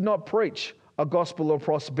 Jesus did not preach a gospel of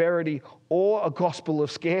prosperity or a gospel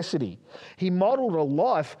of scarcity. He modeled a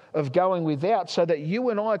life of going without so that you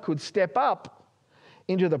and I could step up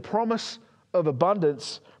into the promise of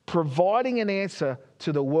abundance, providing an answer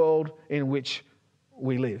to the world in which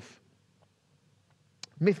we live.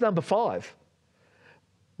 Myth number 5.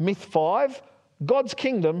 Myth 5, God's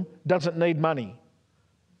kingdom doesn't need money.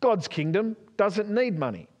 God's kingdom doesn't need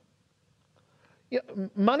money.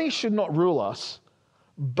 Money should not rule us,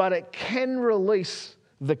 but it can release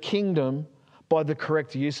the kingdom by the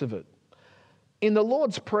correct use of it. In the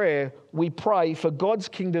Lord's Prayer, we pray for God's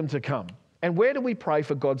kingdom to come. And where do we pray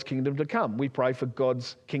for God's kingdom to come? We pray for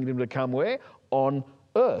God's kingdom to come where? On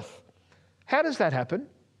earth. How does that happen?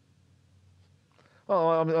 Oh,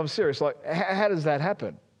 I'm serious. Like, how does that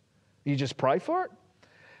happen? You just pray for it?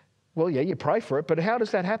 Well, yeah, you pray for it, but how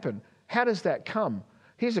does that happen? How does that come?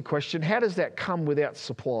 Here's a question. How does that come without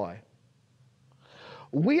supply?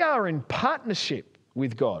 We are in partnership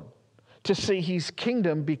with God to see his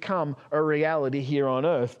kingdom become a reality here on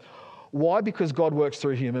earth. Why? Because God works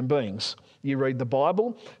through human beings. You read the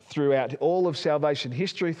Bible, throughout all of salvation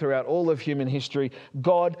history, throughout all of human history,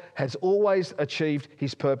 God has always achieved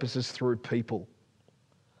his purposes through people.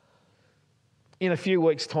 In a few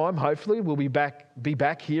weeks' time, hopefully, we'll be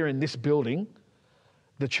back here in this building.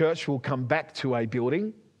 The church will come back to a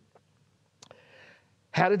building.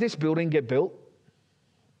 How did this building get built?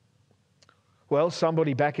 Well,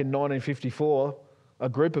 somebody back in 1954, a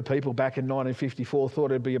group of people back in 1954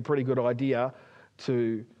 thought it'd be a pretty good idea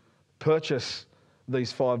to purchase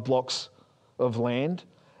these 5 blocks of land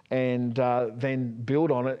and then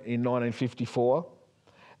build on it in 1954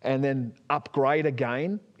 and then upgrade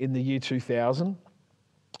again in the year 2000.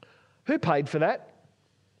 Who paid for that?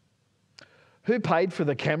 Who paid for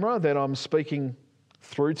the camera that I'm speaking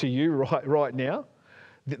through to you right now?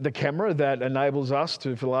 The camera that enables us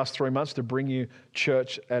to, for the last 3 months, to bring you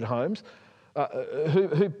church at homes.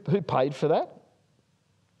 Who paid for that?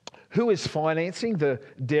 Who is financing the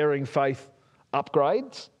Daring Faith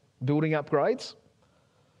upgrades, building upgrades?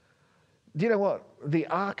 Do you know what? The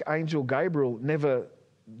Archangel Gabriel never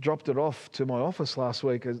dropped it off to my office last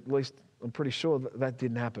week. At least I'm pretty sure that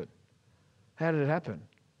didn't happen. How did it happen?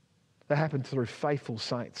 That happened through faithful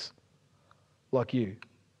saints like you.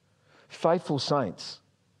 Faithful saints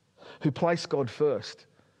who place God first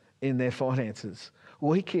in their finances,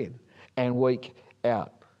 week in and week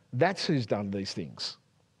out. That's who's done these things.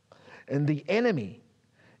 And the enemy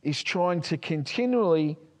is trying to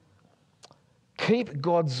continually keep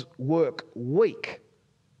God's work weak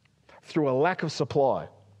through a lack of supply,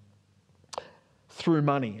 through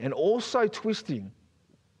money, and also twisting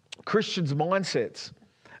Christians' mindsets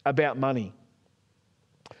about money.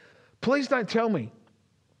 Please don't tell me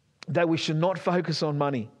that we should not focus on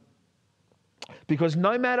money, because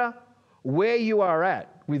no matter where you are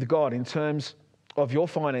at with God in terms of your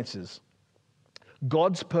finances,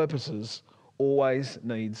 God's purposes always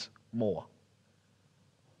needs more.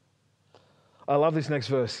 I love this next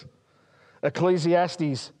verse.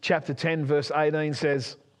 Ecclesiastes chapter 10 verse 18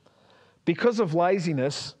 says, "Because of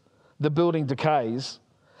laziness the building decays,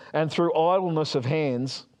 and through idleness of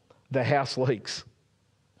hands the house leaks."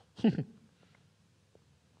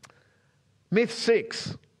 Myth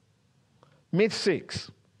 6. Myth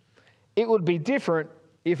 6. It would be different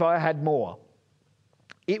if I had more.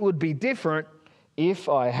 It would be different if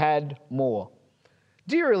I had more.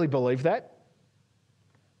 Do you really believe that?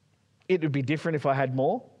 It would be different if I had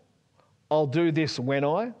more? I'll do this when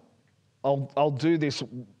I'll do this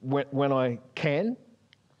when I can.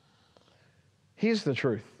 Here's the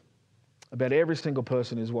truth about every single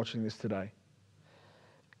person who's watching this today.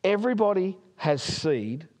 Everybody has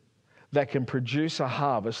seed that can produce a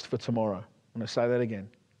harvest for tomorrow. I'm going to say that again.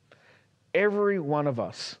 Every one of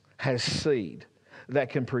us has seed that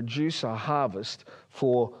can produce a harvest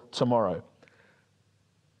for tomorrow.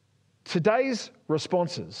 Today's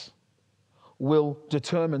responses will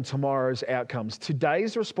determine tomorrow's outcomes.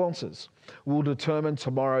 Today's responses will determine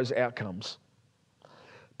tomorrow's outcomes.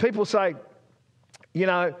 People say, you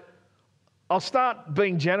know, I'll start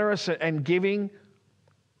being generous and giving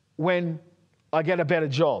when I get a better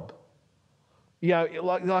job. You know,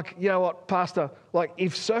 like you know what, Pastor, like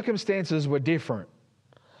if circumstances were different,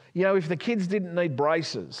 you know, if the kids didn't need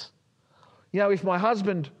braces, you know, if my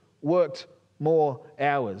husband worked more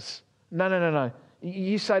hours. No.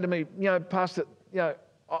 You say to me, you know, Pastor, you know,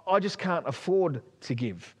 I just can't afford to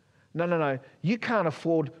give. No. You can't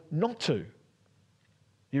afford not to.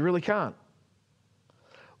 You really can't.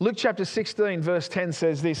 Luke chapter 16, verse 10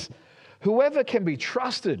 says this, whoever can be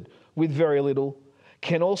trusted with very little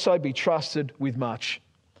can also be trusted with much.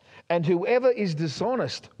 And whoever is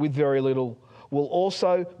dishonest with very little will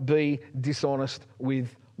also be dishonest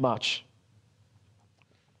with much.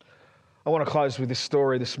 I want to close with this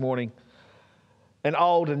story this morning. An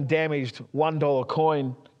old and damaged $1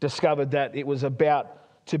 coin discovered that it was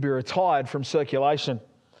about to be retired from circulation.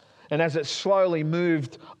 And as it slowly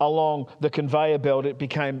moved along the conveyor belt, it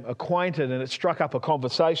became acquainted and it struck up a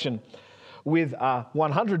conversation with a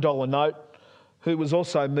 $100 note who was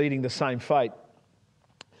also meeting the same fate.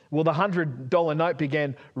 Well, the $100 note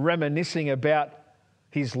began reminiscing about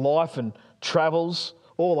his life and travels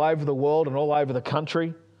all over the world and all over the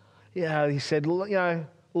country. Yeah, he said, you know,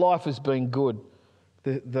 life has been good.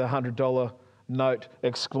 The $100 note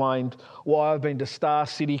explained, why I've been to Star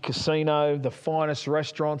City Casino, the finest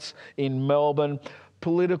restaurants in Melbourne,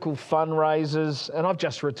 political fundraisers, and I've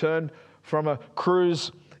just returned from a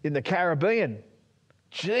cruise in the Caribbean.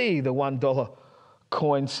 Gee, the $1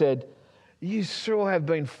 coin said, you sure have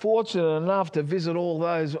been fortunate enough to visit all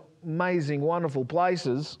those amazing, wonderful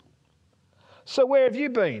places. So where have you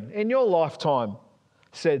been in your lifetime?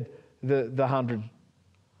 Said the 100.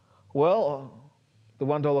 Well, the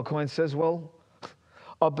 $1 coin says, well,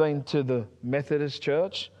 I've been to the Methodist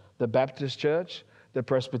Church, the Baptist Church, the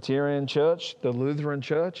Presbyterian Church, the Lutheran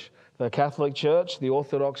Church, the Catholic Church, the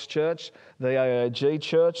Orthodox Church, the AAG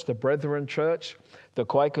Church, the Brethren Church, the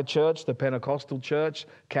Quaker Church, the Pentecostal Church,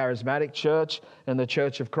 Charismatic Church, and the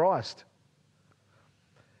Church of Christ.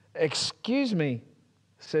 Excuse me,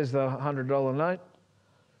 says the $100 note,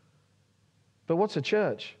 but what's a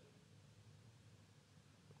church?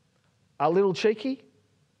 A little cheeky?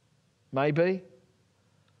 Maybe.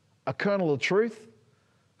 A kernel of truth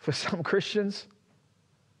for some Christians?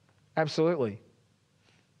 Absolutely.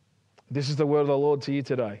 This is the word of the Lord to you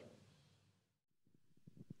today.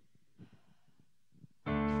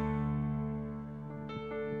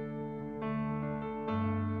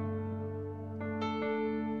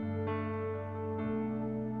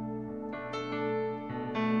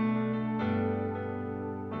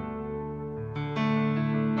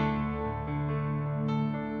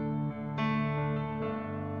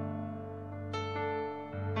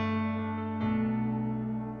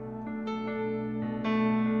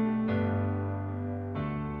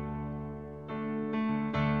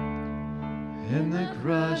 In the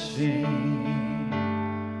crushing,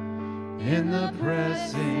 in the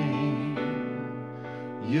pressing,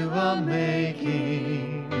 you are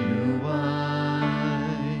making new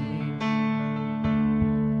wine.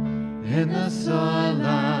 In the soil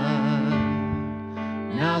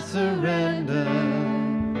now surrender,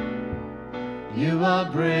 you are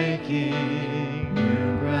breaking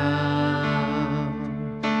new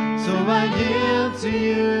ground. So I yield to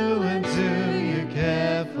you and to your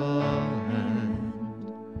careful hand.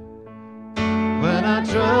 When I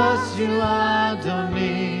trust you, I don't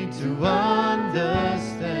need to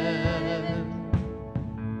understand.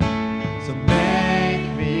 So make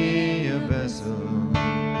me a vessel,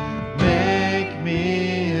 make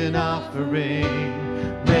me an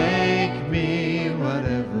offering, make me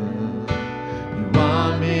whatever you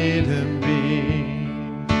want me to be.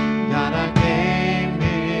 God, I came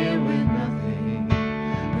here with nothing,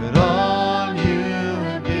 but all you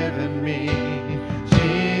have given me.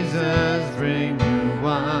 Jesus, bring new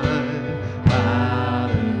wine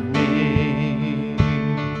out of me.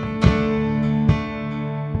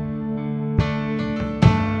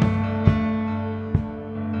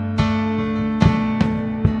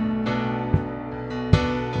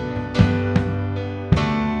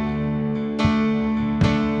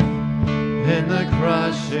 In the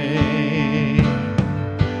crushing,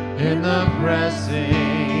 in the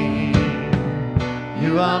pressing,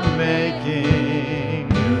 you are making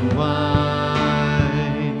new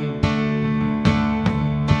wine.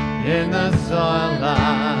 in the soil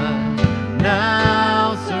I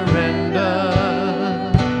now surrender.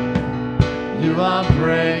 You are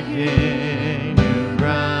breaking new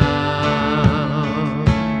ground.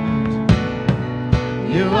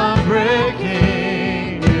 You are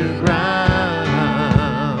breaking new ground.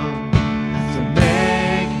 So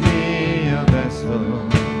make me a vessel.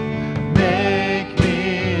 Make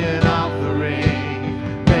me an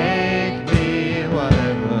offering. Make me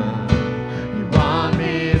whatever you want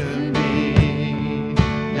me to be.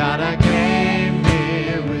 God, I came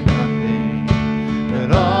here with nothing,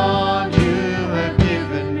 but all you have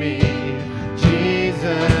given me.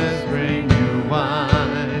 Jesus, bring new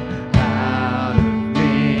wine out of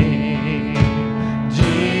me.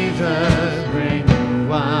 Jesus, bring new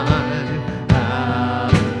wine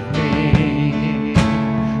out of me.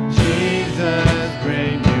 Jesus,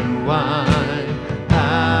 bring new wine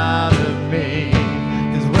out of me.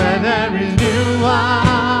 'Cause where there is new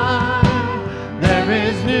wine, there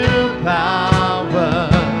is new power,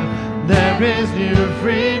 there is new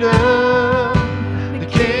freedom. The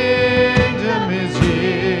kingdom is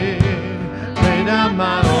here. Lay down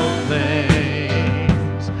my old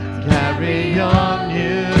things, carry on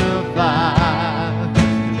new fire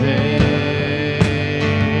today.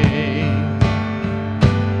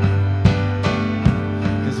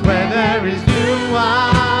 'Cause where there is new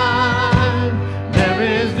wine, there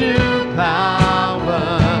is new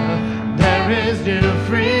power, there is new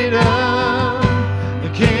freedom. The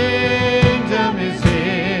kingdom is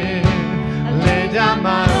here. Lay down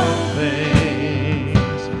my old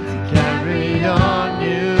things, carry on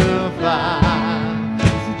new fire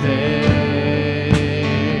today.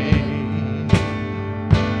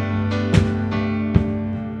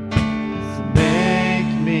 So make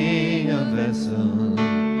me a vessel,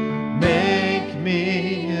 make me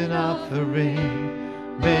an offering,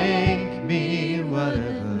 make me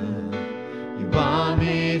whatever you want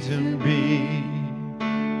me to be.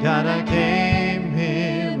 God, I came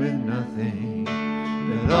here with nothing,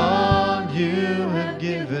 but all you have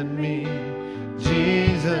given me.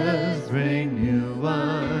 Jesus, bring new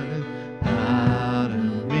wine out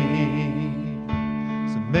of me.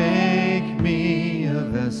 So make me a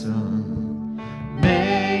vessel,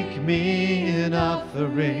 make me an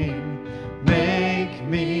offering, make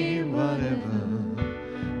me whatever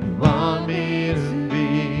you want me to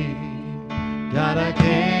be. God, I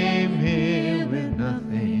came here with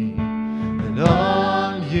nothing, but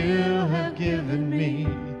all you have given me.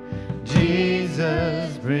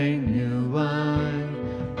 Jesus, bring new wine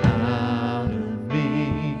out of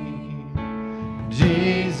me.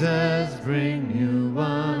 Jesus, bring new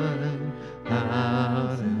wine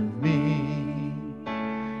out of me.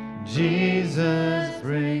 Jesus,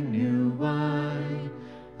 bring new wine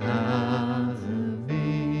out of me.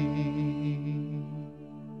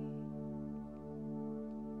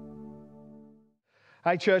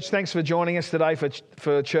 Hey, church, thanks for joining us today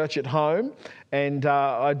for Church at Home. And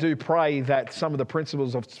I do pray that some of the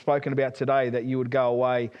principles I've spoken about today, that you would go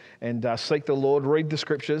away and seek the Lord, read the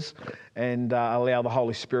scriptures, and allow the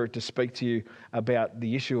Holy Spirit to speak to you about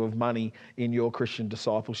the issue of money in your Christian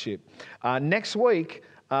discipleship. Next week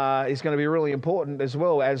is going to be really important as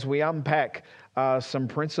well, as we unpack some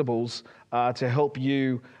principles to help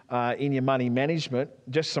you in your money management,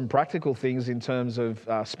 just some practical things in terms of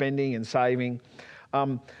spending and saving.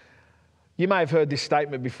 You may have heard this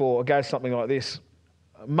statement before. It goes something like this: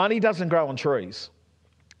 money doesn't grow on trees,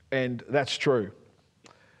 and that's true.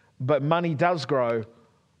 But money does grow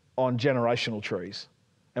on generational trees,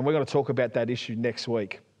 and we're going to talk about that issue next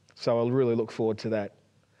week. So I'll really look forward to that.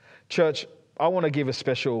 Church, I want to give a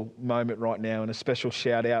special moment right now and a special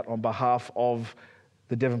shout out on behalf of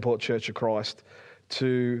the Devonport Church of Christ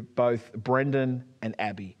to both Brendan and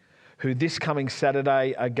Abby, who this coming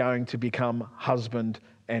Saturday are going to become husband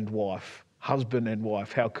and wife. Husband and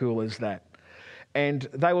wife, how cool is that? And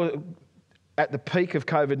they were at the peak of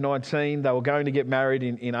COVID-19, they were going to get married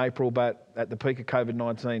in April, but at the peak of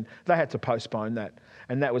COVID-19, they had to postpone that.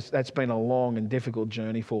 And that's been a long and difficult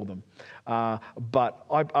journey for them. But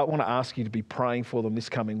I want to ask you to be praying for them this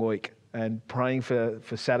coming week, and praying for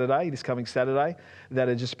Saturday, this coming Saturday, that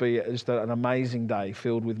it'll just be an amazing day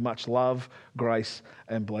filled with much love, grace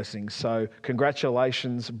and blessings. So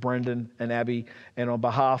congratulations, Brendan and Abby, and on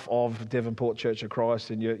behalf of Devonport Church of Christ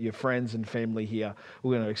and your friends and family here,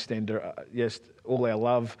 we're going to extend all our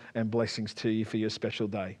love and blessings to you for your special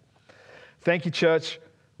day. Thank you, church.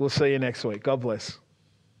 We'll see you next week. God bless.